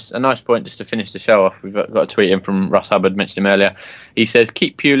 a nice point just to finish the show off. We've got a tweet in from Russ Hubbard, mentioned him earlier. He says,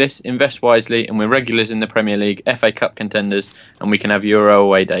 keep Pulis, invest wisely, and we're regulars in the Premier League, FA Cup contenders, and we can have Euro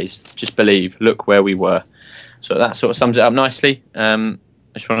away days. Just believe, look where we were. So that sort of sums it up nicely. I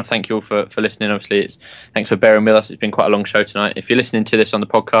just want to thank you all for listening. Obviously, thanks for bearing with us. It's been quite a long show tonight. If you're listening to this on the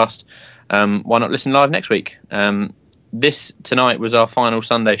podcast, why not listen live next week? This tonight was our final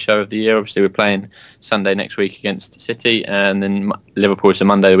Sunday show of the year. Obviously, we're playing Sunday next week against City, and then Liverpool is the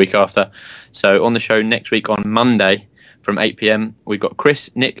Monday the week after. So on the show next week on Monday from 8 p.m, we've got Chris,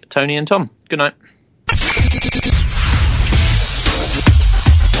 Nick, Tony and Tom. Good night.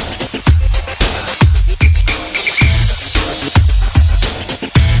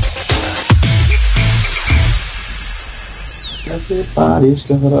 Everybody's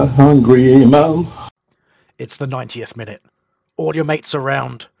got a hungry mouth. It's the 90th minute. All your mates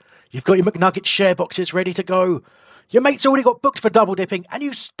around. You've got your McNugget share boxes ready to go. Your mate's already got booked for double dipping, and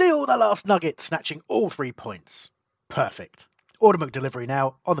you steal the last nugget, snatching all 3 points. Perfect. Order McDelivery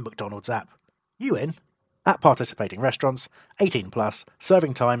now on the McDonald's app. You in? At participating restaurants, 18 plus,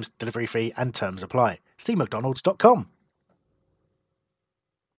 serving times, delivery fee, and terms apply. See mcdonalds.com.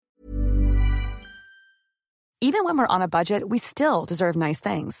 Even when we're on a budget, we still deserve nice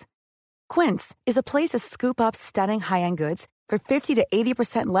things. Quince is a place to scoop up stunning high-end goods for 50 to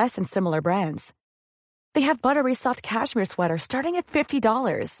 80% less than similar brands. They have buttery soft cashmere sweaters starting at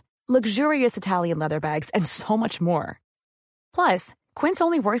 $50, luxurious Italian leather bags, and so much more. Plus, Quince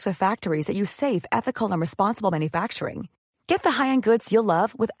only works with factories that use safe, ethical, and responsible manufacturing. Get the high-end goods you'll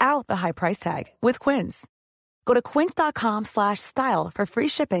love without the high price tag with Quince. Go to quince.com/style for free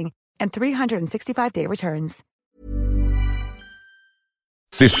shipping and 365-day returns.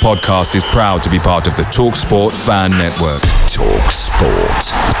 This podcast is proud to be part of the TalkSport Fan Network.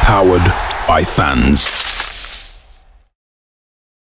 TalkSport. Powered by fans.